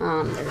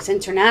 There's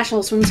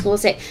International Swim School.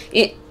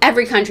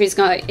 Every country's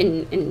got,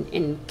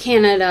 in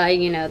Canada,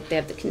 you know, they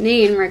have the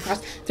Canadian Red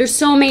Cross. There's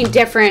so many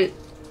different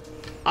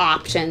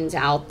options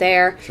out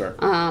there. Sure.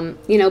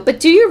 You know, but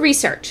do your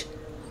research.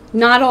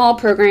 Not all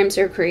programs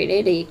are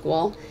created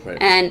equal,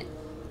 and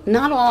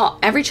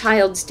every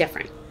child's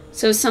different.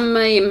 So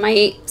somebody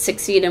might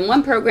succeed in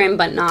one program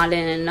but not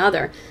in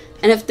another.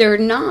 And if they're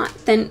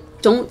not, then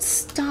don't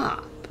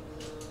stop.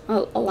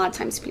 A lot of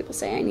times people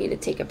say, I need to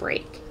take a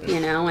break,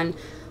 you know, and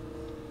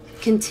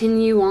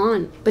continue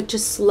on, but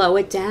just slow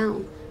it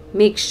down.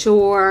 Make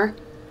sure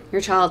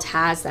your child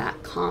has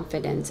that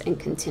confidence and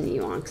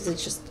continue on, because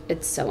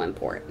it's so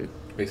important.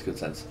 Makes good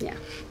sense. Yeah.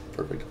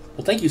 Perfect.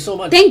 Well, thank you so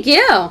much. Thank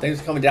you. Thanks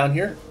for coming down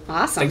here.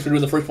 Awesome. Thanks for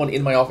doing the first one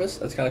in my office.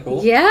 That's kind of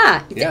cool.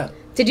 Yeah. Yeah.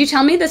 Did you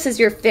tell me this is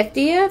your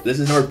 50th? This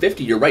is number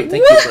 50. You're right.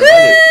 Thank you for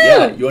reminding me.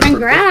 Yeah. You went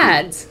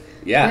Congrats.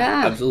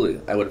 Yeah, absolutely.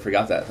 I would have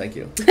forgot that. Thank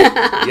you.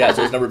 Yeah,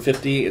 so it's number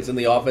 50. It's in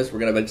the office. We're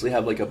going to eventually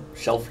have like a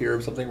shelf here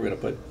or something. We're going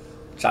to put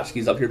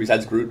tchotchkes up here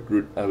besides Groot.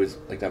 Groot, I always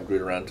like to have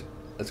Groot around.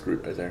 That's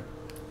Groot right there.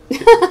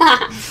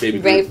 Baby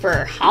Groot. Ready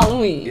for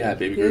Halloween. Yeah,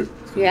 baby Groot.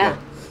 Yeah.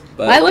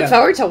 But, I look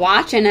forward to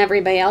watching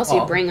everybody else you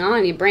Aw. bring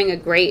on. You bring a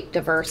great,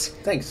 diverse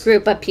Thanks.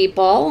 group of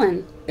people,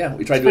 and Yeah,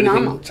 we try to do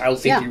anything child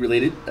safety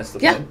related. That's the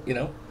plan, you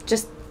know?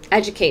 just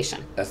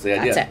education. That's the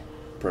idea. That's it.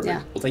 Perfect.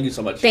 Yeah. Well, thank you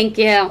so much. Thank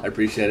you. I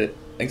appreciate it.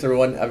 Thanks,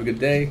 everyone. Have a good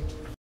day.